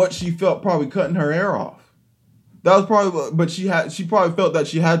what she felt probably cutting her hair off. That was probably, but she probably felt that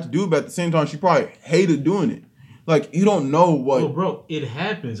she had to do it, but at the same time, she probably hated doing it. Like, you don't know what. Well, bro, it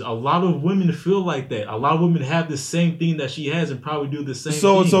happens. A lot of women feel like that. A lot of women have the same thing that she has and probably do the same thing.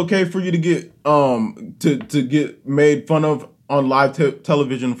 So it's okay for you to get to get made fun of on live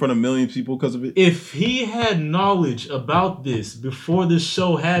television in front of millions of people because of it. If he had knowledge about this before the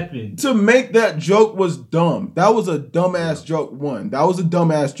show happened, to make that joke was dumb. That was a dumbass joke. One, that was a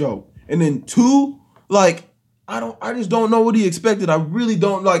dumbass joke, and then two, like I just don't know what he expected. I really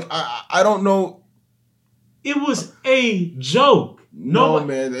don't I don't know. It was a joke. No,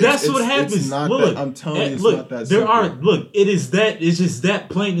 man. That's what happens. It's not look, that, I'm telling you, it's look, not that there simple. It's just that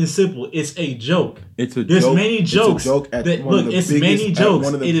plain and simple. It's a joke. It's a There's joke. many jokes. It's a joke at that, one look, of the it's biggest, many jokes.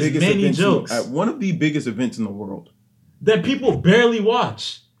 At one of the It is biggest many events jokes. at one of the biggest events in the world. That people barely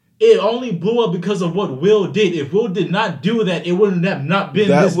watch. It only blew up because of what Will did. If Will did not do that, it wouldn't have not been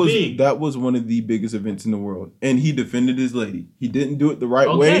this big. That was one of the biggest events in the world. And he defended his lady. He didn't do it the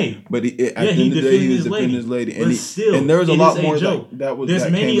right way, but at the end of the day, he was defending his lady. And there was a lot more that was. There's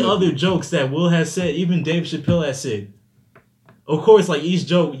many other jokes that Will has said, even Dave Chappelle has said. Of course, like each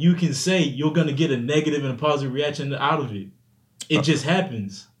joke you can say, you're going to get a negative and a positive reaction out of it. It just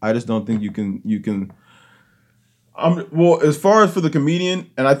happens. I just don't think you can. Well, as far as for the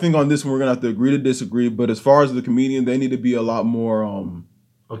comedian, and I think on this one we're gonna have to agree to disagree. But as far as the comedian, they need to be a lot more a lot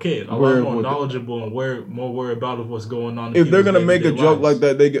more knowledgeable and more worried about what's going on. If they're gonna make a joke like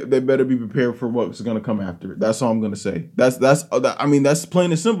that, they better be prepared for what's gonna come after it. That's all I'm gonna say. That's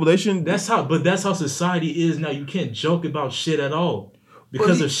plain and simple. They shouldn't. That's how society is now. You can't joke about shit at all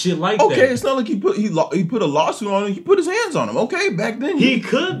because of shit like that. Okay, it's not like he put a lawsuit on him. He put his hands on him. Okay, back then he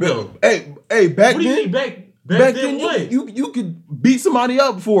could though. Hey, back what do you then. mean back then what? You could beat somebody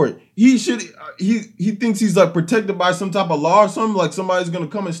up for it. He thinks he's like protected by some type of law or something, like somebody's gonna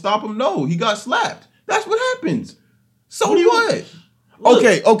come and stop him. No, he got slapped. That's what happens. So what? Look,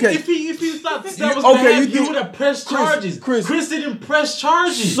 okay. If he thought that was gonna happen, he would have pressed charges. Chris didn't press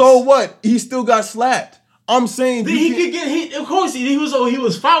charges. So what? He still got slapped. I'm saying he could get hit. Of course, he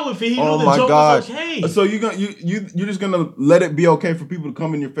was fine with it. He knew the joke was okay. So you're just gonna let it be okay for people to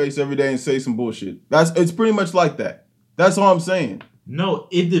come in your face every day and say some bullshit. It's pretty much like that. That's all I'm saying. No,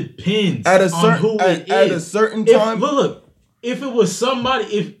 it depends at a certain on who it is. At a certain time. Look, if it was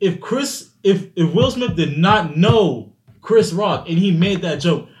somebody, if Will Smith did not know Chris Rock and he made that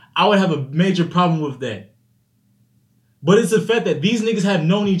joke, I would have a major problem with that. But it's the fact that these niggas have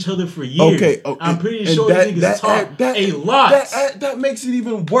known each other for years. Okay. I'm pretty sure these niggas talk a lot. That makes it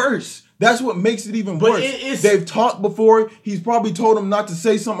even worse. That's what makes it even worse. They've talked before. He's probably told him not to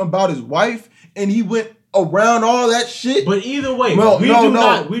say something about his wife, and he went around all that shit. But either way, we do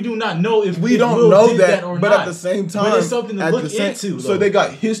not know if we don't Will know did that or but not. At the same time, but it's something to look into. So they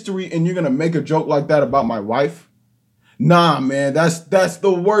got history, and you're gonna make a joke like that about my wife? Nah, man, that's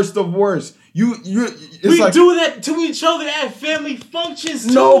the worst of worst. We do that to each other at family functions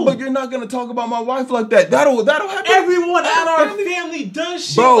too. No, but you're not gonna talk about my wife like that. That'll happen. Everyone at our family does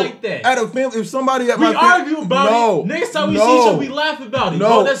shit like that. At a family, if somebody at my family, we argue about it. Next time we see each other, we laugh about it.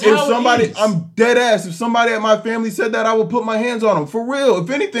 No, that's how it is. I'm dead ass. If somebody at my family said that, I would put my hands on them for real. If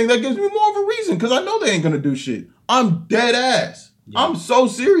anything, that gives me more of a reason because I know they ain't gonna do shit. I'm dead ass. Yeah. I'm so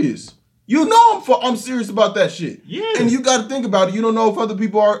serious. You know I'm serious about that shit. Yeah. And you got to think about it. You don't know if other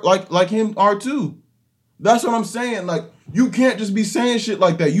people are like him are too. That's what I'm saying. Like, you can't just be saying shit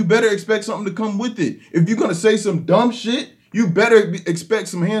like that. You better expect something to come with it. If you're going to say some dumb shit, you better expect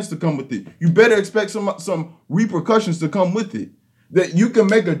some hands to come with it. You better expect some repercussions to come with it. That you can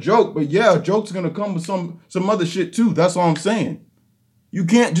make a joke, but yeah, a joke's going to come with some other shit too. That's all I'm saying. You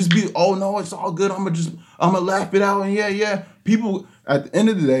can't just be, oh no, it's all good. I'm going to laugh it out and yeah. People, at the end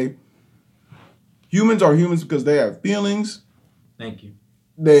of the day, humans are humans because they have feelings. Thank you.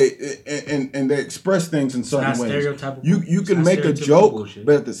 they express things in certain ways. You can make a joke, bullshit.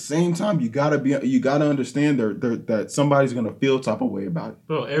 But at the same time, you gotta understand that somebody's gonna feel type of way about it.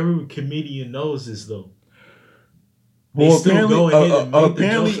 Bro, every comedian knows this though. Well,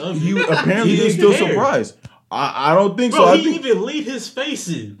 apparently he was still surprised. I don't think bro, so. He even leave his face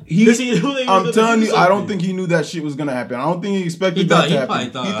in. I'm telling you, I don't think he knew that shit was gonna happen. I don't think he expected that to happen.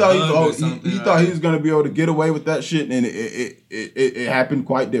 He thought he was gonna be able to get away with that shit, and it happened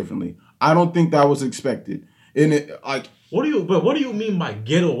quite differently. I don't think that was expected. And what do you mean by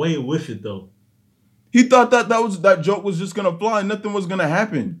get away with it though? He thought that joke was just gonna fly, and nothing was gonna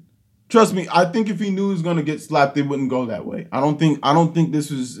happen. Trust me, I think if he knew he was gonna get slapped, it wouldn't go that way. I don't think this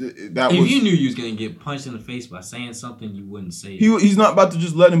was that. If you knew you was gonna get punched in the face by saying something, you wouldn't say it. He's not about to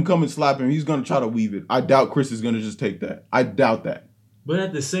just let him come and slap him. He's gonna try to weave it. I doubt Chris is gonna just take that. I doubt that. But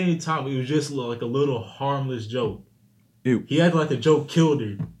at the same time, it was just like a little harmless joke. Ew. He acted like the joke killed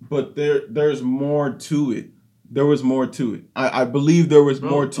her. But there's more to it. There was more to it. I believe there was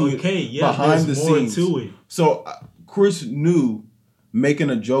more to it behind the scenes. To it. So Chris knew making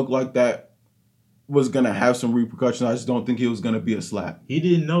a joke like that was gonna have some repercussions. I just don't think it was gonna be a slap. He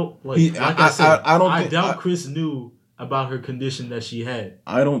didn't know. I doubt Chris knew about her condition that she had.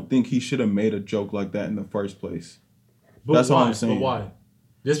 I don't think he should have made a joke like that in the first place. But that's all I'm saying. But why?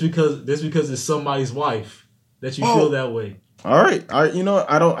 Just because it's somebody's wife that you feel that way. All right. You know,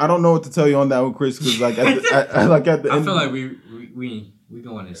 I don't know what to tell you on that one, Chris. Because at the end, I feel like we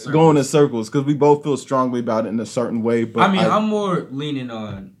going in circles. Going in circles because we both feel strongly about it in a certain way. But I'm more leaning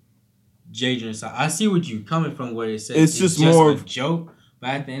on Jadrian's side. I see what you're coming from, where it says it's just more a joke.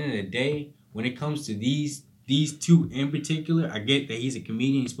 But at the end of the day, when it comes to these two in particular, I get that he's a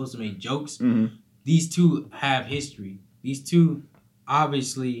comedian. He's supposed to make jokes. Mm-hmm. These two have history. These two,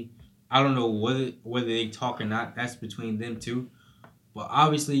 obviously, I don't know whether they talk or not. That's between them two. But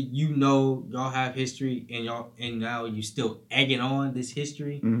obviously, y'all have history, and now you still egging on this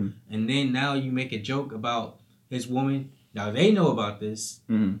history, mm-hmm. and then now you make a joke about this woman. Now they know about this.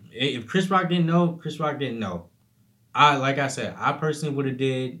 Mm-hmm. If Chris Rock didn't know, Chris Rock didn't know. Like I said, I personally would have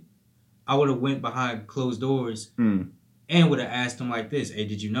I would have went behind closed doors and would have asked him like this: "Hey,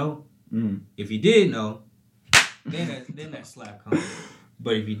 did you know?" Mm-hmm. If he did know, then that slap comes.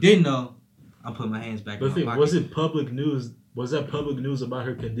 But if he didn't know, I'm putting my hands back in my pocket. Was it public news? Was that public news about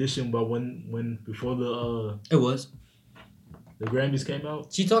her condition? But when before it was, the Grammys came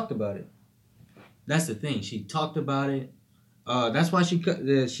out. She talked about it. That's the thing. She talked about it. That's why she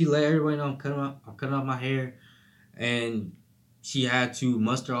let everybody know I'm cutting off my hair, and she had to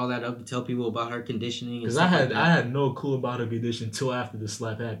muster all that up to tell people about her conditioning. Because I had no clue about her condition until after the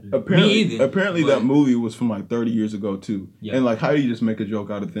slap happened. Apparently that movie was from like 30 years ago too. Yeah. And like, how do you just make a joke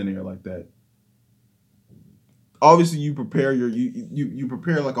out of thin air like that? Obviously, you prepare you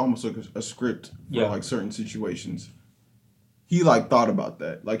prepare like almost like a script for like certain situations. He like thought about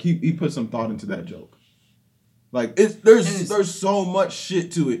that. Like he put some thought into that joke. Like there's so much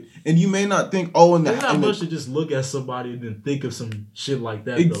shit to it, and you may not think there's not much to just look at somebody and then think of some shit like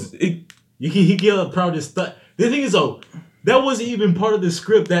that though. He get proud of this stuff. The thing is though, that wasn't even part of the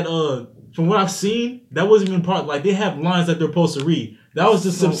script. That from what I've seen, that wasn't even part. Like they have lines that they're supposed to read. That was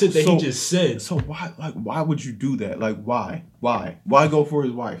just some shit that he just said. So why would you do that? Like why go for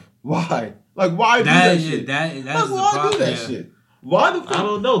his wife? Why? Like why do that shit? Why do that shit? Why the fuck? I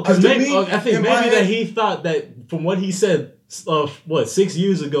don't know. Because I think maybe that he thought that from what he said, 6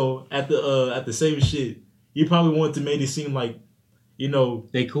 years ago at the same shit, he probably wanted to make it seem like, you know,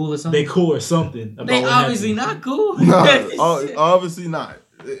 they cool or something. About they obviously not cool. No, obviously not.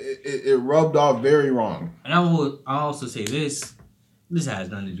 It rubbed off very wrong. And I'll also say this. This has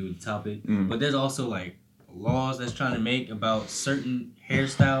nothing to do with the topic, but there's also like laws that's trying to make about certain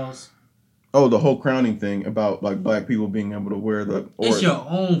hairstyles. Oh, the whole crowning thing about like black people being able to wear it's your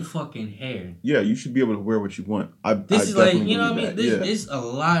own fucking hair. Yeah, you should be able to wear what you want. This is like, you know what I mean? It's a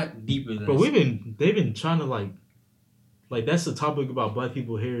lot deeper than But they've been trying to like that's the topic about black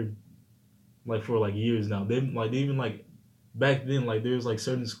people hair like for like years now. They even like back then like there was like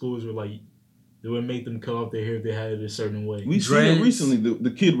certain schools where like they would make them cut off their hair if they had it a certain way. We seen it recently.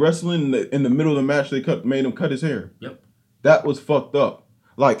 The kid wrestling in the middle of the match, made him cut his hair. Yep. That was fucked up.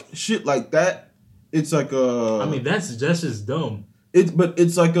 Like shit like that. It's like I mean that's just dumb.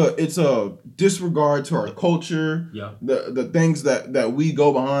 It's a disregard to our culture. Yeah. The things that we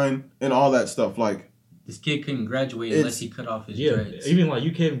go behind and all that stuff. Like this kid couldn't graduate unless he cut off his dreads. Even like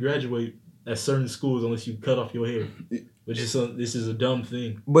you can't graduate at certain schools unless you cut off your hair. This is a dumb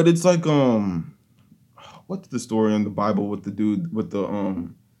thing. But it's like what's the story in the Bible with the dude with the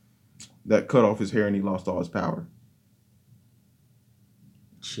that cut off his hair and he lost all his power?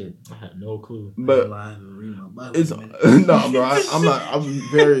 Shit. I had no clue. But I haven't read my Bible. it's no, bro. I'm not. I'm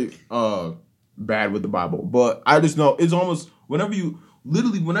very bad with the Bible, but I just know it's almost whenever you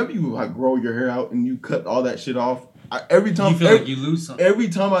like grow your hair out and you cut all that shit off. Every time you feel like you lose something. Every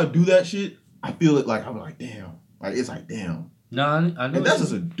time I do that shit, I feel it like I'm like damn. Like it's like damn. No, I know. And that's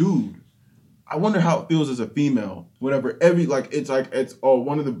as a dude. I wonder how it feels as a female. Whenever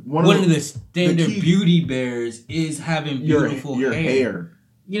one of the standard beauty bears is having beautiful your hair.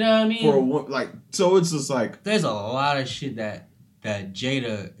 You know what I mean? For a woman, like so, it's just like there's a lot of shit that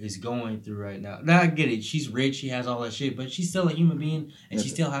Jada is going through right now. Now I get it. She's rich. She has all that shit, but she's still a human being, and she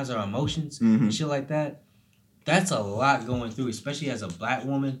still has her emotions and shit like that. That's a lot going through, especially as a black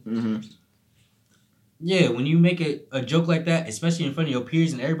woman. Mm-hmm. Yeah, when you make a joke like that, especially in front of your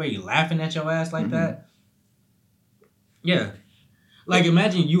peers and everybody laughing at your ass like that. Yeah. Like,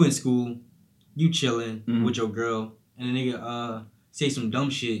 imagine you in school, you chilling with your girl, and a nigga say some dumb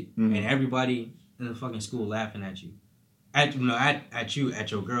shit, and everybody in the fucking school laughing at you. At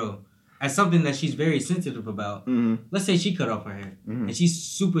your girl. At something that she's very sensitive about. Let's say she cut off her hair, and she's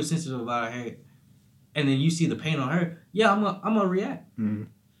super sensitive about her hair, and then you see the pain on her. Yeah, I'm gonna react.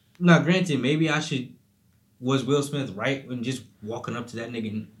 Now, granted, maybe was Will Smith right when just walking up to that nigga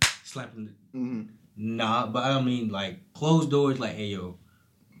and slapping Nah, but I mean, like, closed doors, like, hey, yo.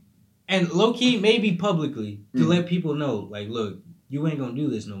 And low-key, maybe publicly, to let people know, like, look, you ain't gonna do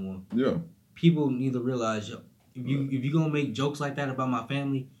this no more. Yeah. People need to realize, yo, if you gonna make jokes like that about my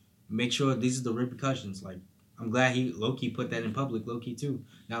family, make sure these are the repercussions. Like, I'm glad he low-key put that in public, low-key, too.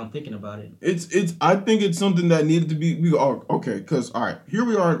 Now I'm thinking about it. I think it's something that needed to be, okay, because, all right, here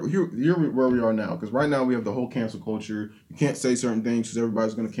we are where we are now, because right now we have the whole cancel culture. You can't say certain things because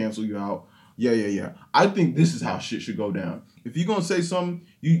everybody's going to cancel you out. Yeah. I think this is how shit should go down. If you're going to say something,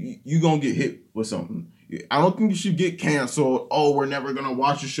 you going to get hit with something. I don't think you should get canceled. Oh, we're never going to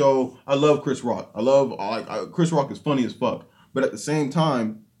watch a show. I love Chris Rock. Chris Rock is funny as fuck. But at the same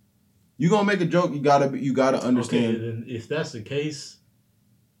time, you going to make a joke, you gotta understand. Okay, then if that's the case,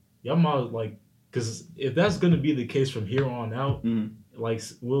 y'all might like, because if that's gonna be the case from here on out, like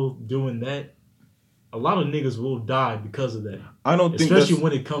Will doing that, a lot of niggas will die because of that. I don't think, especially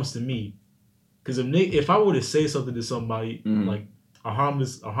when it comes to me, because if I were to say something to somebody like a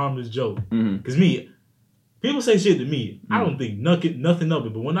harmless joke, because people say shit to me, I don't think nothing of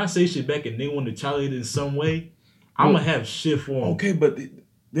it, but when I say shit back and they want to challenge it in some way, I'm gonna have shit for them. Okay, but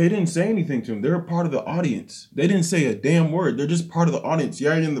they didn't say anything to him. They're a part of the audience. They didn't say a damn word. They're just part of the audience.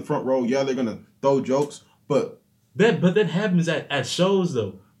 Yeah, in the front row. Yeah, they're gonna throw jokes, but that happens at shows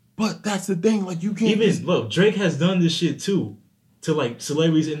though. But that's the thing. Like you can't. Even look, Drake has done this shit too, to like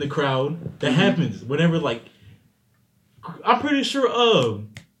celebrities in the crowd. That happens whenever like. I'm pretty sure.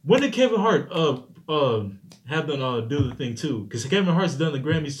 When did Kevin Hart have them do the thing too? Because Kevin Hart's done the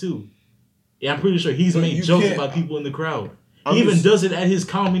Grammys too. Yeah, I'm pretty sure he's made jokes about people in the crowd. He even does it at his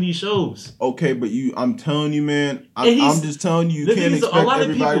comedy shows. Okay, but I'm telling you, man. I'm just telling you, you can't expect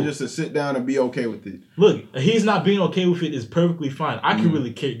everybody just to sit down and be okay with it. Look, he's not being okay with it is perfectly fine. I can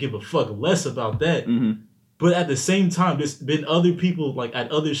really give a fuck less about that. But at the same time, there's been other people like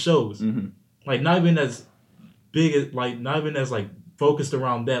at other shows, like not even as big as not even as like focused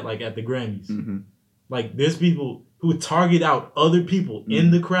around that, like at the Grammys. Like there's people who target out other people in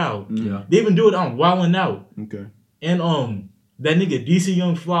the crowd. Yeah, they even do it on Wild 'N Out. Okay, and that nigga DC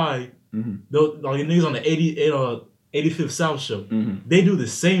Young Fly, like the niggas on the 85th South show, they do the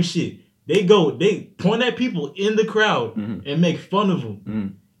same shit. They point at people in the crowd and make fun of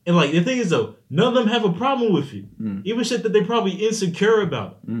them. And like the thing is though, none of them have a problem with it. Even shit that they probably insecure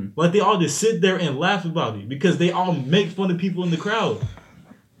about. Like they all just sit there and laugh about it because they all make fun of people in the crowd.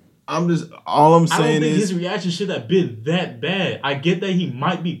 All I'm saying I don't think his reaction should have been that bad. I get that he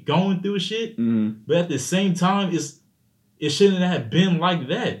might be going through shit, but at the same time, it shouldn't have been like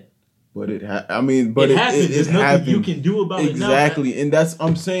that. But it happened. There's nothing you can do about it now. Exactly, and that's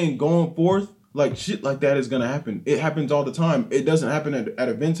I'm saying going forth, like shit like that is gonna happen. It happens all the time. It doesn't happen at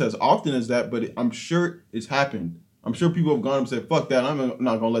events as often as that, but I'm sure it's happened. I'm sure people have gone and said, "Fuck that! I'm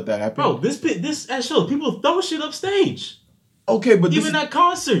not gonna let that happen." Bro, this at show, people throw shit up stage. Okay, but even at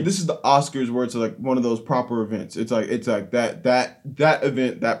concert, this is the Oscars where it's like one of those proper events. It's like that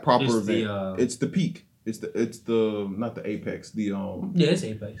event, that proper event. It's the peak. It's the not the apex. it's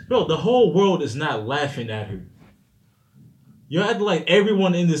apex. Bro, the whole world is not laughing at her. You act like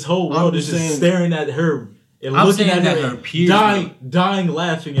everyone in this whole world is just staring at her and looking at her peers, dying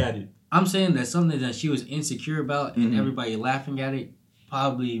laughing at it. I'm saying that something that she was insecure about and everybody laughing at it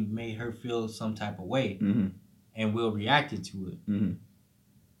probably made her feel some type of way. And Will reacted to it.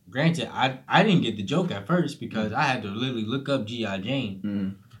 granted, I didn't get the joke at first because I had to literally look up G.I.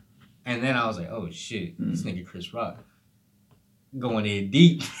 Jane. And then I was like, oh shit, this nigga Chris Rock going in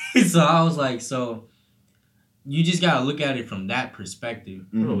deep. So I was like, so you just gotta look at it from that perspective.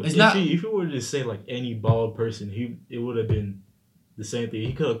 Bro, if you were to say like any bald person, it would have been the same thing.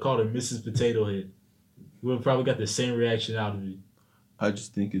 He could have called her Mrs. Potato Head. We would have probably got the same reaction out of it. I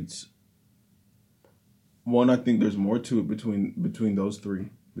just think it's one. I think there's more to it between those three,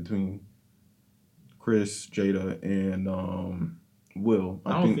 between Chris, Jada, and Will.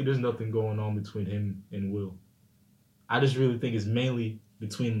 I don't think there's nothing going on between him and Will. I just really think it's mainly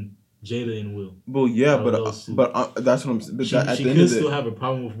between Jada and Will. Well, yeah, but that's what I'm saying. But she could still have a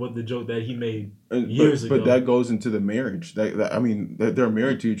problem with what the joke that he made years ago. But that goes into the marriage. I mean, they're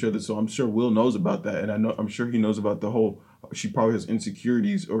married to each other, so I'm sure Will knows about that, and I'm sure he knows about the whole. She probably has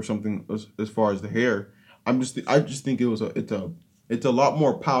insecurities or something as far as the hair. I just think it's a lot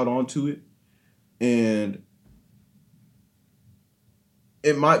more piled onto it, and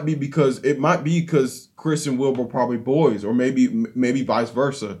it might be because Chris and Will were probably boys, or maybe vice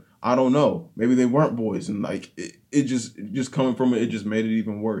versa. I don't know. Maybe they weren't boys, and like it just coming from it just made it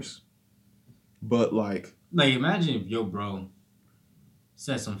even worse. But like imagine if your bro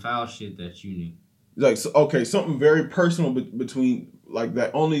said some foul shit that you knew. Like, so, okay, something very personal between like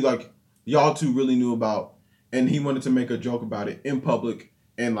that only like y'all two really knew about, and he wanted to make a joke about it in public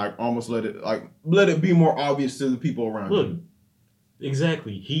and like almost let it be more obvious to the people around him.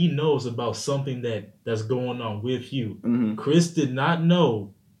 Exactly. He knows about something that's going on with you. Mm-hmm. Chris did not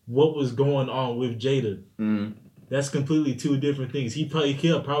know what was going on with Jada. Mm-hmm. That's completely two different things. He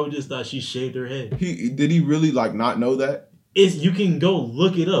probably just thought she shaved her head. Did he really like not know that? You can go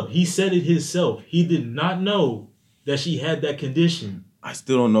look it up. He said it himself. He did not know that she had that condition. I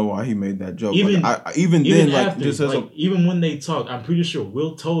still don't know why he made that joke. Even then, after, like, just as even when they talked, I'm pretty sure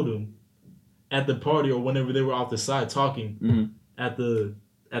Will told him at the party or whenever they were off the side talking at the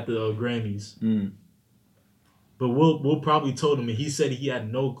Grammys. Mm-hmm. But Will probably told him, and he said he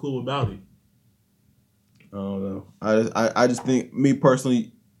had no clue about it. I don't know. I just think, me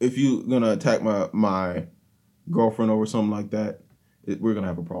personally, if you're gonna attack my girlfriend over something like that, we're gonna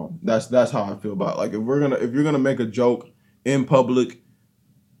have a problem. That's how I feel about it. Like if you're gonna make a joke in public,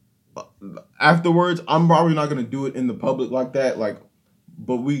 afterwards, I'm probably not gonna do it in the public like that. Like,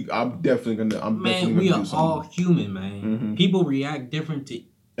 but I'm definitely gonna. We are all human, man. Mm-hmm. People react different to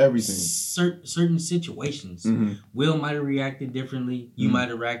everything. Certain situations. Mm-hmm. Will might have reacted differently. You might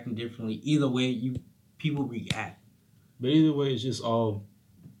have reacted differently. Either way, people react. But either way, it's just all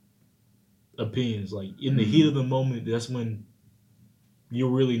opinions. Like in the heat of the moment, that's when you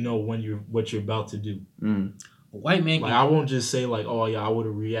really know what you're about to do. Mm. A white man. Like I won't just say like, oh yeah, I would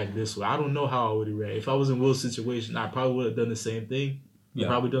have reacted this way. I don't know how I would have reacted. If I was in Will's situation, I probably would have done the same thing. Yeah.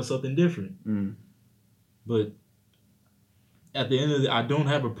 Probably done something different. Mm. But at the end of I don't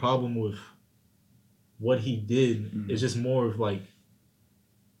have a problem with what he did. Mm. It's just more of like,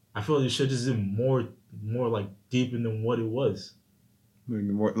 I feel like it should just been more like deeper than what it was. Maybe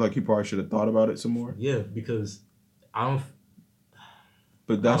more like he probably should have thought about it some more. Yeah, because I don't.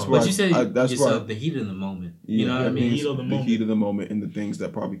 But that's why. But you said that's why the heat of the moment. You know what I mean? The heat of the moment and the things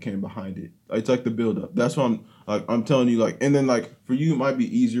that probably came behind it. It's like the build up. That's why I'm telling you, like, and then like for you it might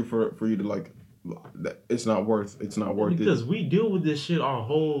be easier for you to like, it's not worth it. Because we deal with this shit our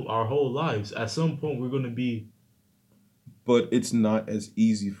whole lives. At some point we're gonna be. But it's not as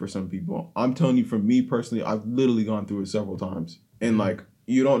easy for some people. I'm telling you, for me personally, I've literally gone through it several times. And like,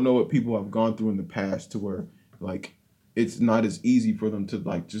 you don't know what people have gone through in the past to where like it's not as easy for them to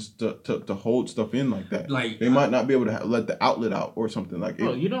like just to hold stuff in like that. Like they might not be able to let the outlet out or something like.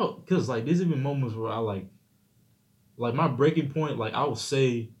 Bro, you know, because like there's even moments where I like my breaking point. Like I will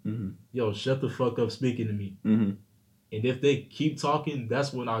say, "Yo, shut the fuck up, speaking to me." Mm-hmm. And if they keep talking,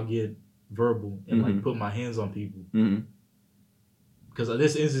 that's when I'll get verbal and like put my hands on people. Mm-hmm. Because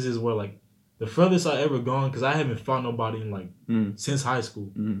this instance is where like the furthest I ever gone, because I haven't fought nobody in like since high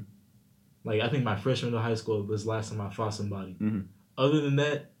school. Mm-hmm. Like I think my freshman year of high school was the last time I fought somebody. Mm-hmm. Other than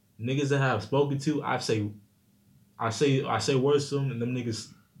that, niggas that I have spoken to, I say words to them, and them niggas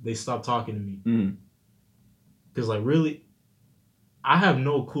they stop talking to me. Mm-hmm. Cause like really, I have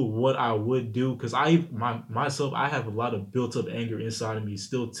no clue what I would do. Cause I have a lot of built up anger inside of me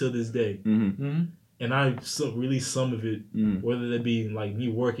still till this day. Mm-hmm. Mm-hmm. And I release some of it, whether that be like me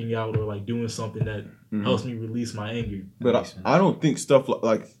working out or like doing something that helps me release my anger. But I don't think stuff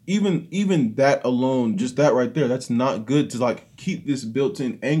like even that alone, just that right there, that's not good to like keep this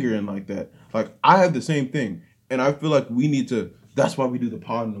built-in anger in like that. Like I have the same thing, and I feel like we need to. That's why we do the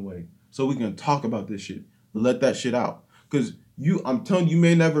pod in a way, so we can talk about this shit, let that shit out. Because I'm telling you,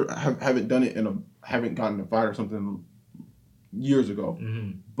 may never haven't done it haven't gotten a fight or something years ago,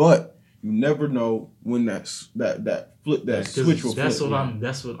 but you never know when that switch will flip.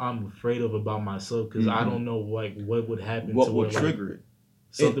 That's what I'm afraid of about myself, because I don't know like what would happen. What would trigger it?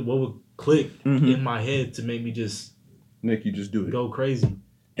 Something what would click in my head to make me just you just do it, go crazy.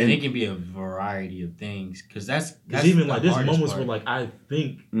 And it can be a variety of things, because that's even like there's moments where like I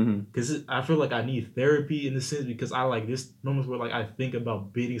think, because I feel like I need therapy in the sense, because I like this moments where like I think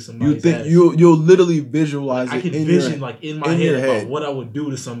about beating somebody. You'll literally visualize it. I can vision like in my head about what I would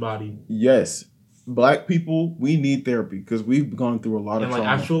do to somebody. Yes, Black people, we need therapy because we've gone through a lot of trauma.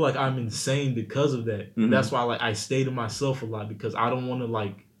 I feel like I'm insane because of that. That's why like I stay to myself a lot, because I don't want to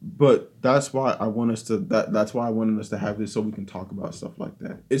like. But that's why I want us to that's why I wanted us to have this, so we can talk about stuff like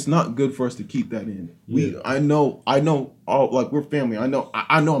that. It's not good for us to keep that in. Yeah. I know all, like, we're family. I know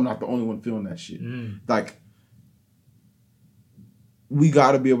I'm not the only one feeling that shit. Like, we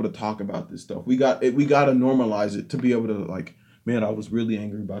got to be able to talk about this stuff. We got to normalize it to be able to, like, man, I was really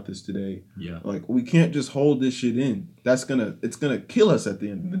angry about this today. Yeah. Like, we can't just hold this shit in. It's gonna kill us at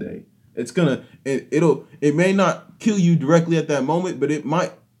the end of the day. It may not kill you directly at that moment, but it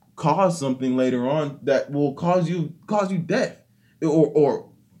might cause something later on that will cause you death, or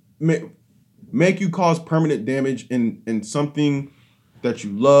make you cause permanent damage in something that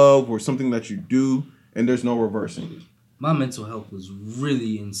you love or something that you do, and there's no reversing it. My mental health was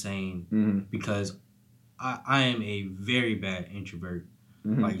really insane because I am a very bad introvert.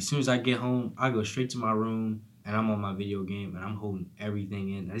 Like, as soon as I get home, I go straight to my room and I'm on my video game and I'm holding everything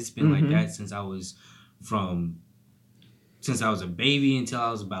in. It's been like that since I was a baby until I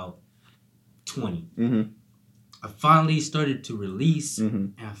was about 20. I finally started to release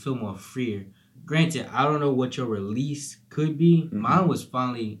and I feel more freer. Granted, I don't know what your release could be. Mine was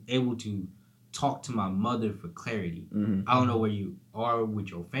finally able to talk to my mother for clarity. I don't know where you are with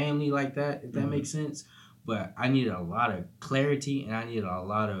your family like that, if that makes sense. But I needed a lot of clarity and I needed a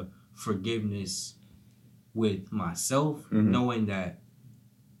lot of forgiveness with myself, knowing that,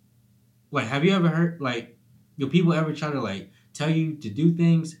 like, have you ever heard, like, do people ever try to, like, tell you to do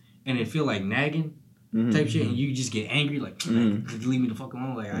things and it feel like nagging type shit, and you just get angry, like, just leave me the fuck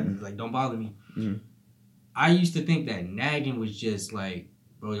alone, like, don't bother me. I used to think that nagging was just like,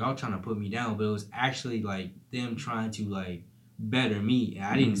 bro, y'all trying to put me down, but it was actually like them trying to like better me, and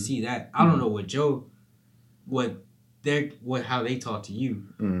I didn't see that. I don't know how they talk to you,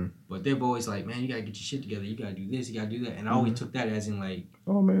 but they're always like, man, you gotta get your shit together, you gotta do this, you gotta do that, and I always took that as in like,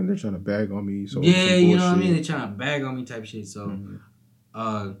 oh man, they're trying to bag on me. So yeah, you know what I mean, they're trying to bag on me type shit. So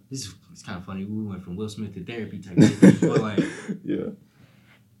it's kind of funny, we went from Will Smith to therapy type shit, but like,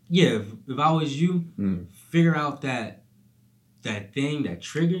 yeah, if I was you, figure out that thing that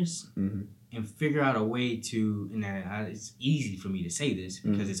triggers, and figure out a way to, and it's easy for me to say this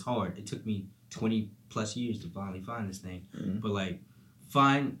because it's hard. It took me 20 plus years to finally find this thing, but like,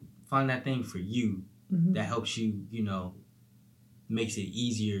 find that thing for you that helps you, makes it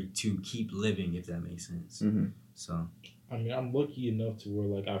easier to keep living, if that makes sense. So, I mean, I'm lucky enough to where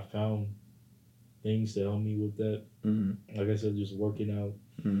like I found things to help me with that. Like I said, just working out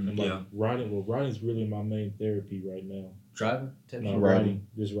and like writing. Well, writing's really my main therapy right now. Driving? No, writing.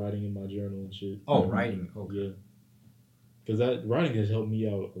 Just writing in my journal and shit. Oh, writing. Okay. Yeah. Because that writing has helped me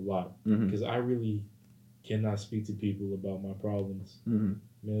out a lot. Because I really cannot speak to people about my problems.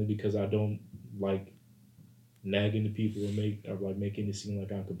 Mainly because I don't like nagging to people or making it seem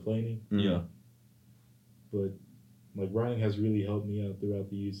like I'm complaining. Yeah. But like writing has really helped me out throughout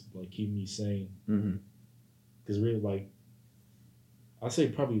the years, like keep me sane. Because really, like, I'd say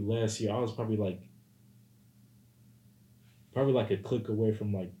probably last year I was probably like a click away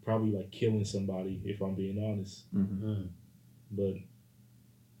from like probably like killing somebody, if I'm being honest. But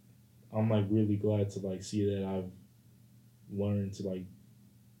I'm like really glad to like see that I've learned to like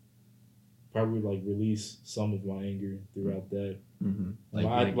probably like release some of my anger throughout that.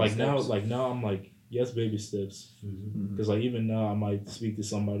 Now I'm like, yes, baby steps. Because like even now I might speak to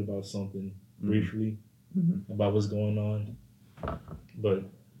somebody about something briefly about what's going on, but.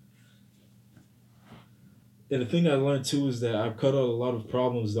 And the thing I learned too is that I've cut out a lot of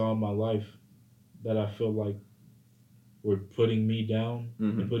problems down my life that I felt like were putting me down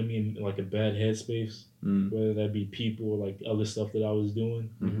and putting me in like a bad headspace, whether that be people or like other stuff that I was doing.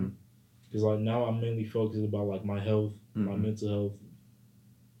 Because like now I'm mainly focused about like my health, my mental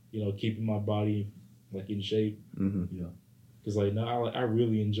health, keeping my body like in shape. Because like now I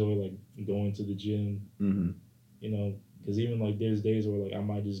really enjoy like going to the gym, because even like there's days where like I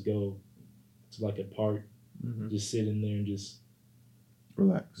might just go to like a park. Just sit in there and just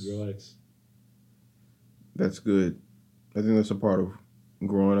relax. That's good. I think that's a part of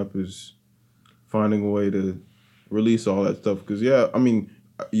growing up is finding a way to release all that stuff. Because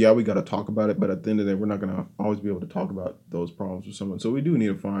we got to talk about it, but at the end of the day, we're not gonna always be able to talk about those problems with someone. So we do need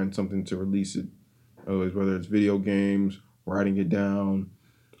to find something to release it. Always, whether it's video games, writing it down,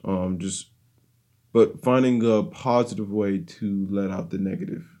 but finding a positive way to let out the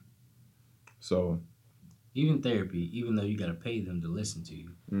negative. So even therapy, even though you gotta pay them to listen to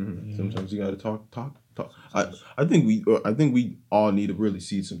you. Mm-hmm. Sometimes you gotta talk. I think we all need to really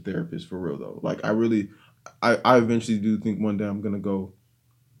see some therapists for real though. Like I eventually do think one day I'm gonna go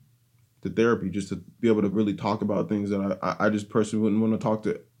to therapy just to be able to really talk about things that I just personally wouldn't want to talk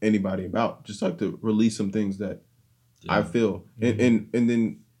to anybody about. Just like to release some things that I feel, and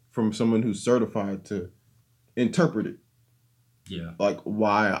then from someone who's certified to interpret it. Yeah. Like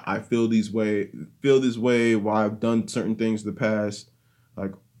why I feel this way, why I've done certain things in the past,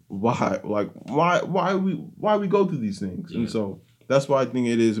 why we go through these things. Yeah. And so that's why I think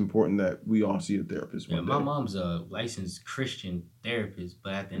it is important that we all see a therapist. Yeah, my mom's a licensed Christian therapist,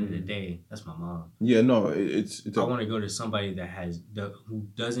 but at the end of the day, that's my mom. Yeah, no, it's I want to go to somebody that who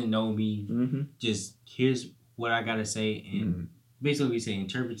doesn't know me, just hears what I gotta say, and basically say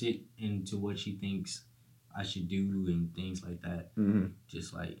interpret it into what she thinks I should do and things like that.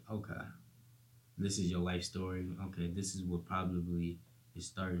 Just like, okay, this is your life story. Okay, this is what probably is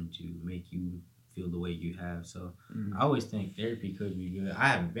starting to make you feel the way you have. So I always think therapy could be good. I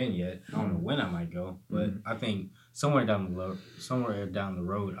haven't been yet. I don't know when I might go, but I think somewhere down the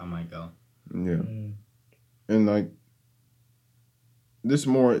road I might go. Yeah, and like this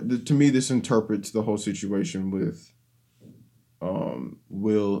to me this interprets the whole situation with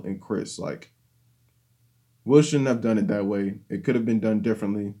Will and Chris. Like Will shouldn't have done it that way. It could have been done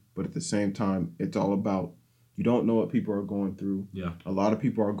differently, but at the same time, it's all about you don't know what people are going through. Yeah, a lot of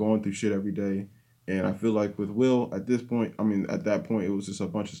people are going through shit every day. And I feel like with Will, at this point, at that point, it was just a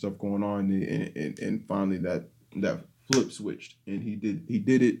bunch of stuff going on, and finally that flip switched, and he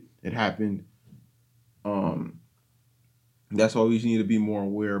did it. It happened. That's why we need to be more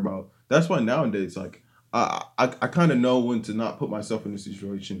aware about. That's why nowadays, like I kind of know when to not put myself in a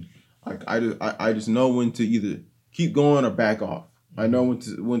situation. Like I just know when to either keep going or back off. I know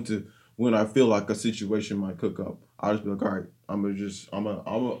when I feel like a situation might cook up. I'll just be like, all right, I'm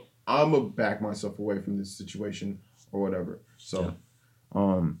gonna back myself away from this situation or whatever. So,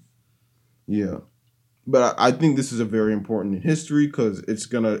 yeah. But I think this is a very important in history because it's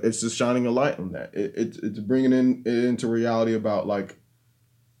just shining a light on that. It's bringing it into reality about like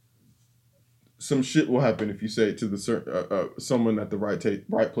some shit will happen if you say it to the someone at the right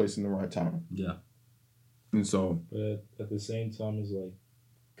place in the right time. Yeah. And so, but at the same time, it's like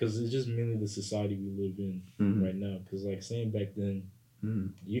because it's just mainly the society we live in right now. Because like saying back then.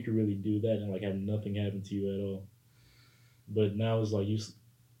 You could really do that and like have nothing happen to you at all. But now it's like it's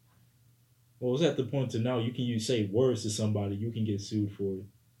at the point to now you say words to somebody, you can get sued for it.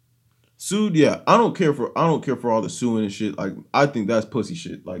 Sued, yeah. I don't care for all the suing and shit. Like I think that's pussy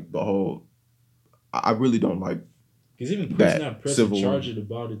shit. Like the whole, I really don't like. Because even Chris not pressing charges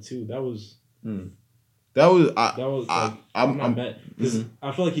about it too. That was. I'm not mad because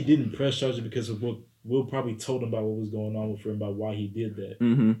I feel like he didn't press charges because of what. Will probably told him about what was going on with him, about why he did that.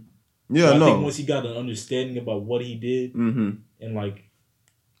 Yeah, I think once he got an understanding about what he did and like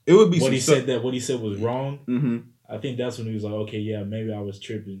it would be what he said was wrong. I think that's when he was like, okay, yeah, maybe I was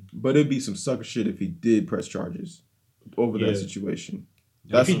tripping. But it'd be some sucker shit if he did press charges over that situation.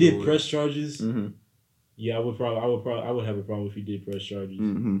 If he did press charges, yeah, I would have a problem if he did press charges.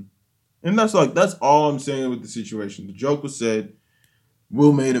 And that's all I'm saying with the situation. The joke was said.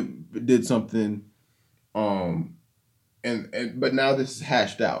 Will did something. But now this is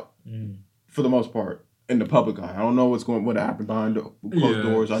hashed out for the most part in the public eye. I don't know what happened behind the closed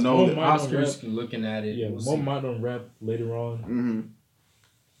doors. I know the Oscars looking at it. Yeah, more might on rap later on.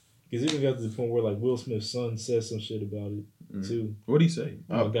 Because even got to the point where like Will Smith's son said some shit about it too. What'd he say?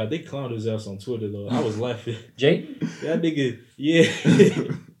 Oh my god, they clowned his ass on Twitter though. I was laughing. Jay? That nigga, yeah.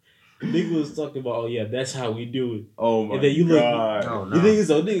 Nigga was talking about, oh yeah, that's how we do it. Oh my and then you god! Look, the thing is,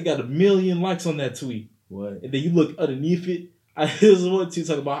 though, nigga got 1 million likes on that tweet. What? And then you look underneath it. There's one tweet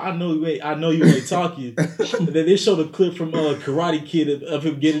talking about, I know you ain't talking. And then they showed a clip from Karate Kid of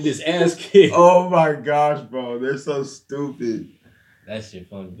him getting his ass kicked. Oh my gosh, bro, they're so stupid. That shit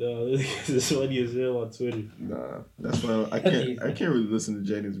funny. No, it's funny as hell on Twitter. Nah, that's why I can't really listen to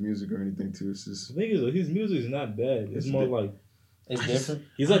Jaden's music or anything too. It's just the thing is, his music is not bad. It's more like. It's different.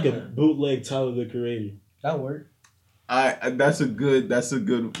 He's like a bootleg Tyler the Creator. That work. That's a good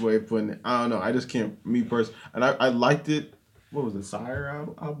way of putting it. I don't know. I just can't. Me personally, and I liked it. What was the Sire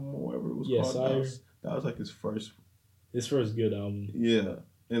album or whatever it was called? Sire. That was like his first His first good album. Yeah,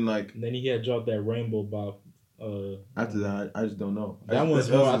 and like And then he had dropped that Rainbow Bop. after that, I just don't know. That one's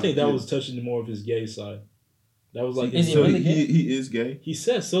more. I think that was touching more of his gay side. That was like. Is he So really gay? he is gay. He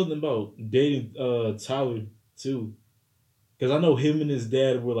said something about dating Tyler too, because I know him and his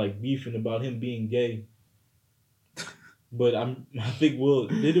dad were like beefing about him being gay. But I think Will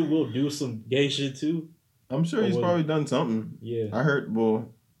do some gay shit too? I'm sure he's probably done something. Yeah, I heard, well,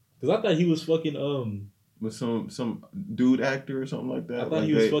 because I thought he was fucking with some dude actor or something like that. I thought like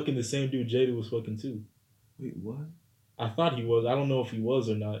he was fucking the same dude Jada was fucking too. Wait, what? I thought he was. I don't know if he was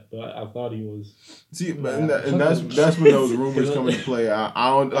or not, but I thought he was. See, and that's when those rumors come into play. I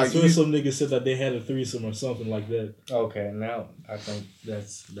don't like. I swear some niggas said that they had a threesome or something like that. Okay, now I think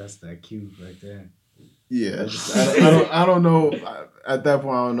that's that cue right there. Yeah, I don't know. At that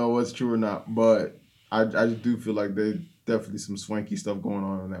point, I don't know what's true or not, but I just do feel like there's definitely some swanky stuff going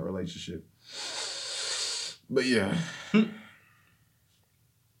on in that relationship. But yeah,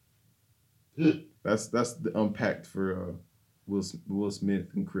 that's the unpacked for Will Smith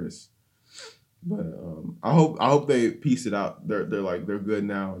and Chris. But I hope they piece it out. They're good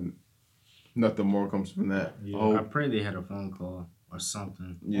now, and nothing more comes from that. Yeah. I pray they had a phone call or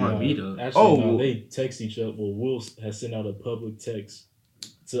something. Yeah. Or a meetup. Actually, no, they text each other. Well, Will has sent out a public text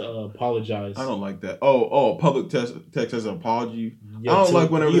to apologize. I don't like that. Oh, public text as an apology. Yeah, I don't like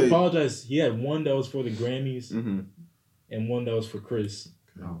whenever he apologized. He had one that was for the Grammys Mm-hmm. and one that was for Chris.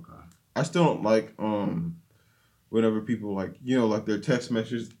 Oh god. I still don't like whenever people like their text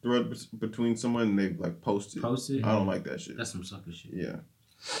message thread between someone and they like post it. I don't like that shit. That's some sucker shit. Yeah.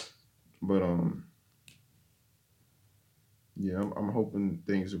 But yeah, I'm hoping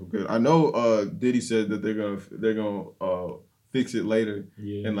things are good. I know Diddy said that they're gonna fix it later.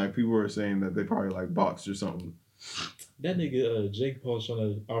 Yeah. And like people were saying that they probably like boxed or something. That nigga Jake Paul's trying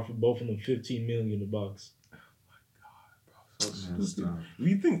to offer both of them $15 million a box. So stupid. If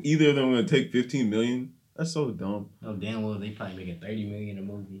you think either of them are gonna take $15 million, that's so dumb. No damn well they probably making $30 million a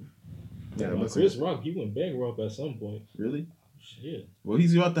movie. Yeah, but Chris Rock, he went bankrupt at some point. Really? Yeah. Well,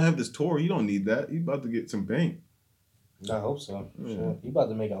 he's about to have this tour. You don't need that. He's about to get some bank. I hope so. Yeah. Sure. You about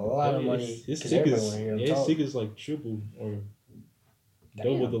to make a lot of money. His tickets like triple or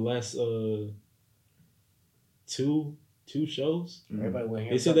double the last two shows. Everybody went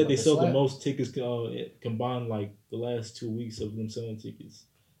here. They said that they sold the most tickets combined like the last 2 weeks of them selling tickets.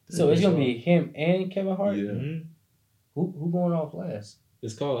 So it's gonna be him and Kevin Hart. Yeah. Mm-hmm. Who going off last? I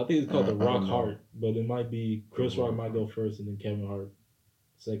think it's called the I Rock don't know. Hart, but it might be Chris Rock might go first and then Kevin Hart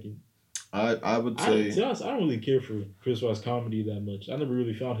second. I would say To be honest, I don't really care for Chris Rock's comedy that much. I never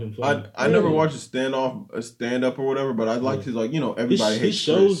really found him funny. I never watched a stand up or whatever, but I liked his everybody hates his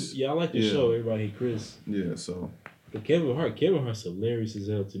shows. Chris. Yeah, I like the show. Everybody hate Chris. Yeah, so But Kevin Hart's hilarious as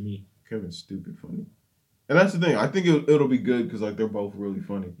hell to me. Kevin's stupid funny, and that's the thing. I think it'll be good because like they're both really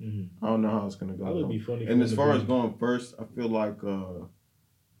funny. Mm-hmm. I don't know how it's gonna go. That would be funny. And as far as going first, I feel like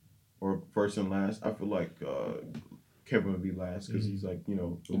or first and last, I feel like Kevin would be last because he's like the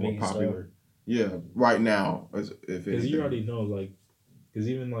more popular. Star. Yeah, right now, because you already know because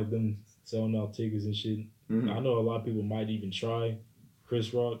even like them selling out tickets and shit. Mm-hmm. I know a lot of people might even try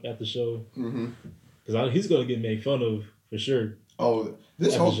Chris Rock at the show Mm-hmm. because he's gonna get made fun of for sure. Oh,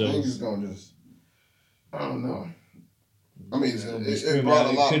 this whole thing Episodes. is gonna just. I don't know. I mean, It's gonna be it brought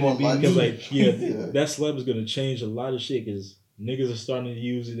a lot more light. Because like Yeah. that slap is gonna change a lot of shit because niggas are starting to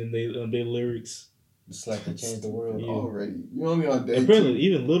use it in their lyrics. It's like to change the world. Yeah. Already, you're only on day Apparently, 2.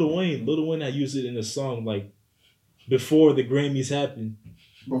 even Lil Wayne had used it in a song like before the Grammys happened.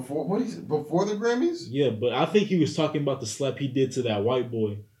 Before before the Grammys? Yeah, but I think he was talking about the slap he did to that white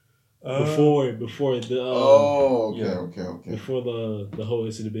boy before the before the whole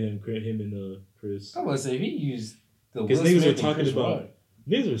incident between him and Chris. I would say if he used the Because Will niggas Smith were talking and Chris about Rock.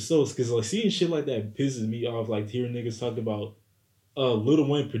 niggas were so because like seeing shit like that pisses me off. Like hearing niggas talk about Lil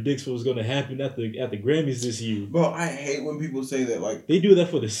Wayne predicts what was gonna happen at the Grammys this year. Bro, I hate when people say that. Like, They do that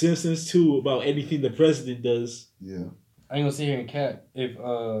for The Simpsons too about anything the president does. yeah, I ain't gonna sit here and cap. If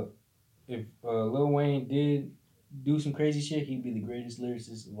Lil Wayne did do some crazy shit, he'd be the greatest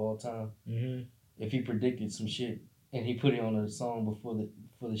lyricist of all time. Mm-hmm. If he predicted some shit and he put it on a song before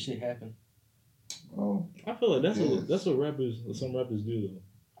the shit happened. oh, I feel like Yes. that's what some rappers do though.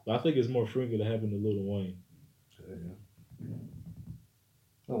 But I think it's more frequent to happen to Lil Wayne.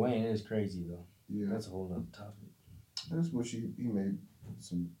 Lil Wayne is crazy though. yeah. That's a whole other topic. I just wish he made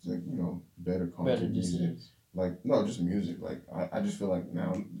some better content. Better music. decisions. Like no, just music. Like I just feel like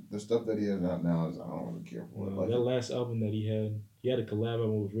now the stuff that he has out now is I don't really care for it. Like That last album that he had a collab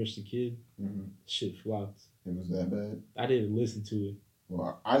album with Rich the Kid. mhm. Shit flopped. It was that bad. I didn't listen to it.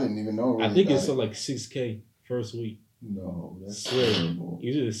 Well, I didn't even know. Really I think it about sold like 6K first week. No, that's Swear. terrible.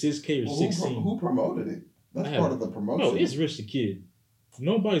 Either 6K or Well, 16. who promoted it? That's part of the promotion. No, it's Rich the Kid.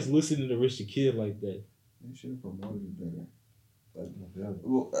 Nobody's listening to Rich the Kid like that. They should have promoted it better.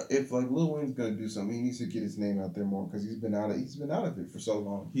 Well, if like Lil Wayne's gonna do something, he needs to get his name out there more because he's been out of it for so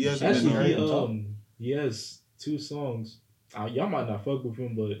long. He has actually he has 2 songs. Y'all might not fuck with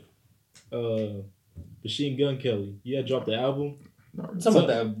him, but Machine Gun Kelly, dropped the album. Some of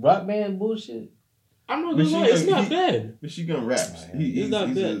that rock band bullshit. I'm not gonna lie, it's not bad. Machine Gun raps. He's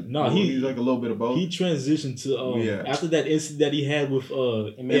not bad. He's like a little bit of both. He transitioned to after that incident that he had with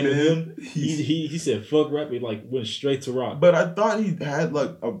Eminem. He said fuck rap. He like went straight to rock. But I thought he had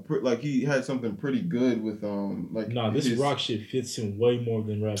he had something pretty good with this rock shit fits him way more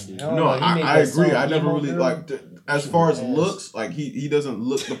than rap did. No, I agree. I never really liked as far as looks. Like he doesn't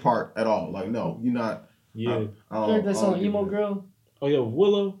look the part at all. Like no, you're not. Yeah. You heard that song Emo Girl? Oh yeah,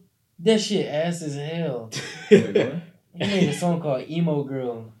 Willow. That shit ass as hell. He made a song called Emo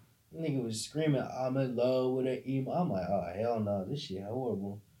Girl. Nigga was screaming, I'm in love with an emo. I'm like, oh hell no, this shit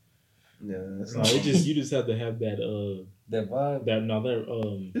horrible. Yeah, that's no, you just have to have that that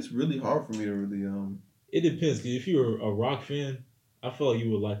vibe. It's really hard for me to really It depends, cause if you're a rock fan, I feel like you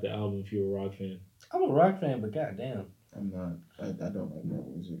would like the album if you're a rock fan. I'm a rock fan, but goddamn. I'm not. I don't like rock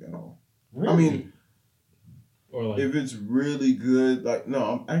music at all. Really? I mean, or like if it's really good, I'm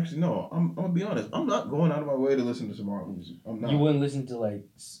gonna be honest. I'm not going out of my way to listen to some rock music. I'm not. You wouldn't listen to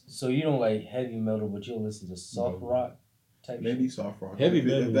so you don't like heavy metal, but you'll listen to soft rock type. Maybe shit? soft rock. Heavy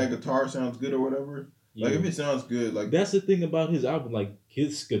metal. If that guitar sounds good or whatever. Yeah. Like if it sounds good, like that's the thing about his album. Like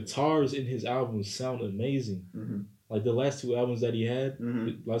his guitars in his albums sound amazing. Mm-hmm. Like the last 2 albums that he had,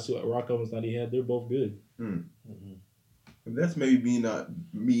 the last 2 rock albums that he had, they're both good. Mm-hmm. That's maybe me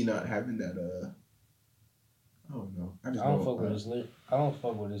not having that. I don't know. I don't fuck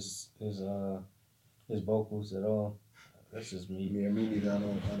with his vocals at all. That's just me. Yeah, me neither. I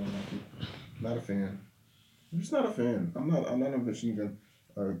don't like it. Not a fan. I'm just not a fan. I'm not a Machine Gun.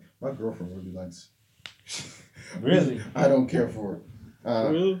 My girlfriend really likes. Really? I don't care for it.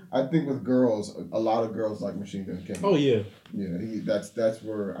 Really? I think with girls, a lot of girls like Machine Gun Kelly. Oh yeah. Yeah, that's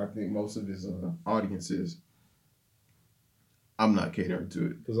where I think most of his audience is. I'm not catering to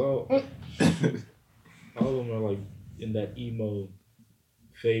it. Because all of them are like in that emo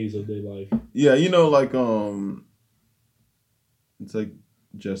phase of their life. Yeah, it's like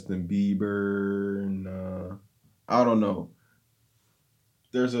Justin Bieber and I don't know.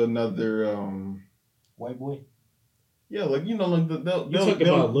 There's another white boy. Yeah,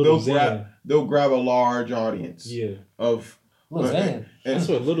 they'll grab a large audience. Yeah. Of Lil Xan. That's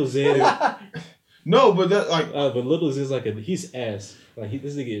what Lil Xan. No, but that but Lil Xan is he's ass. Like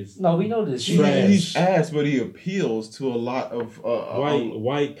this nigga is. No, we know this. He's ass, but he appeals to a lot of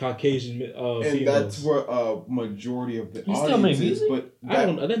white Caucasian and females. that's where a majority of the audience still make music? But that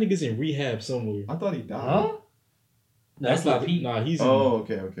nigga's in rehab somewhere. I thought he died. Huh? That's not Pete. Nah, he's.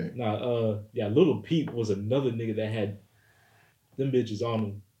 Okay. Nah, Little Peep was another nigga that had them bitches on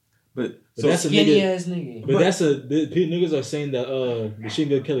him. But so that's skinny a nigga, ass nigga. But niggas are saying that Machine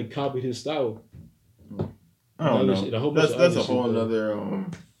Gun Kelly copied his style. I don't know. That's a whole other.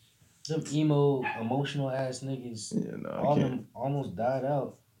 Some emo, emotional ass niggas. Yeah, all them almost died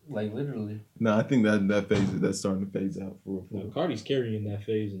out, like literally. No, I think that phase that's starting to phase out for. No, Cardi's carrying that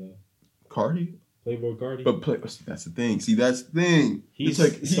phase now. Cardi. Playboy Cardi. But that's the thing. See, that's the thing. He's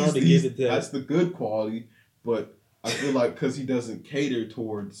starting to get it that. That's the good quality, but I feel like because he doesn't cater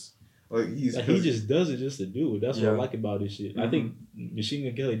towards he just does it just to do it. That's what I like about this shit. Mm-hmm. I think Machine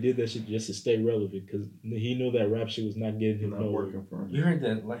Gun Kelly did that shit just to stay relevant because he knew that rap shit was not getting him nowhere. Working for him. You heard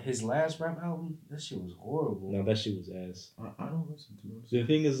that his last rap album? That shit was horrible. No, that shit was ass. I don't listen to it. The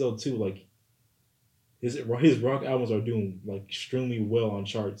thing is though too, like his rock albums are doing like extremely well on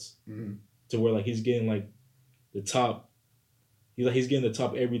charts. Mm-hmm. To where like he's getting like the top. He's getting the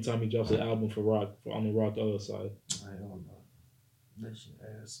top every time he drops an album for rock on the rock side. I don't know. That shit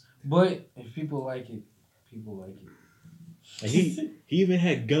ass. But if people like it, people like it. And he even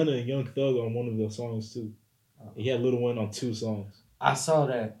had Gunna and Young Thug on one of the songs too. He had Lil Wayne on 2 songs. I saw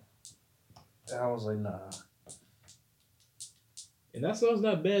that. And I was like, nah. And that song's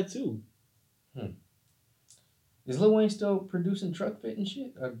not bad too. Is Lil Wayne still producing Truck Fit and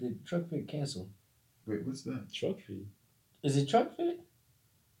shit? Or did Truck Fit cancel? Wait, what's that? Truck Fit. Is it Truck Fit?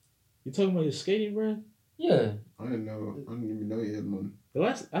 You talking about his skating brand? Yeah. I didn't even know he had one.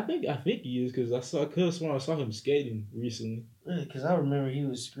 I think he is because I saw him skating recently. Yeah, because I remember he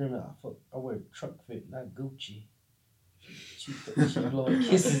was screaming, I wear Truck Fit, not Gucci. She blowing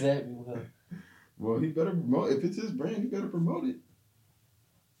kisses at me. Well, he better promote. If it's his brand, he better promote it.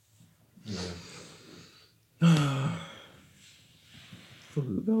 Yeah.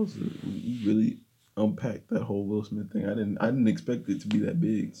 You really unpacked that whole Will Smith thing. I didn't expect it to be that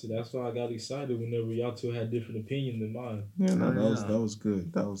big. So that's why I got excited whenever y'all two had different opinion than mine. Yeah, no, that was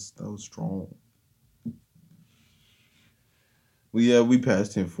good. That was strong. Well, yeah, we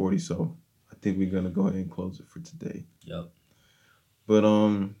passed 10:40, so I think we're gonna go ahead and close it for today. Yep.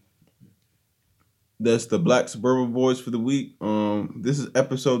 But that's the Black Suburban Boys for the week. This is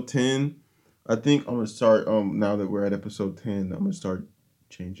episode 10. I think I'm gonna start. Now that we're at episode 10, I'm gonna start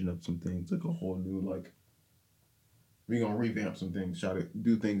changing up some things, like a whole new we're gonna revamp some things, try to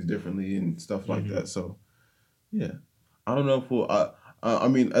do things differently and stuff like that. So, yeah, I don't know if we'll. I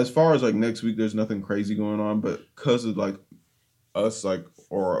mean, as far as like next week, there's nothing crazy going on, but because of like us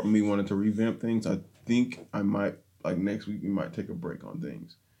or me wanting to revamp things, I think I might next week we might take a break on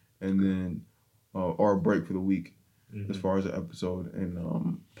things, and then or a break for the week as far as the episode,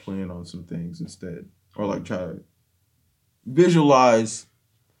 and plan on some things instead, or like try to visualize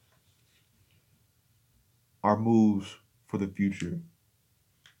our moves for the future.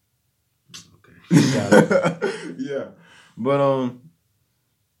 Okay. Yeah, but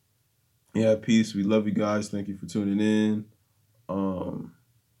yeah, peace. We love you guys. Thank you for tuning in.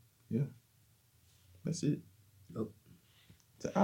 Yeah, that's it.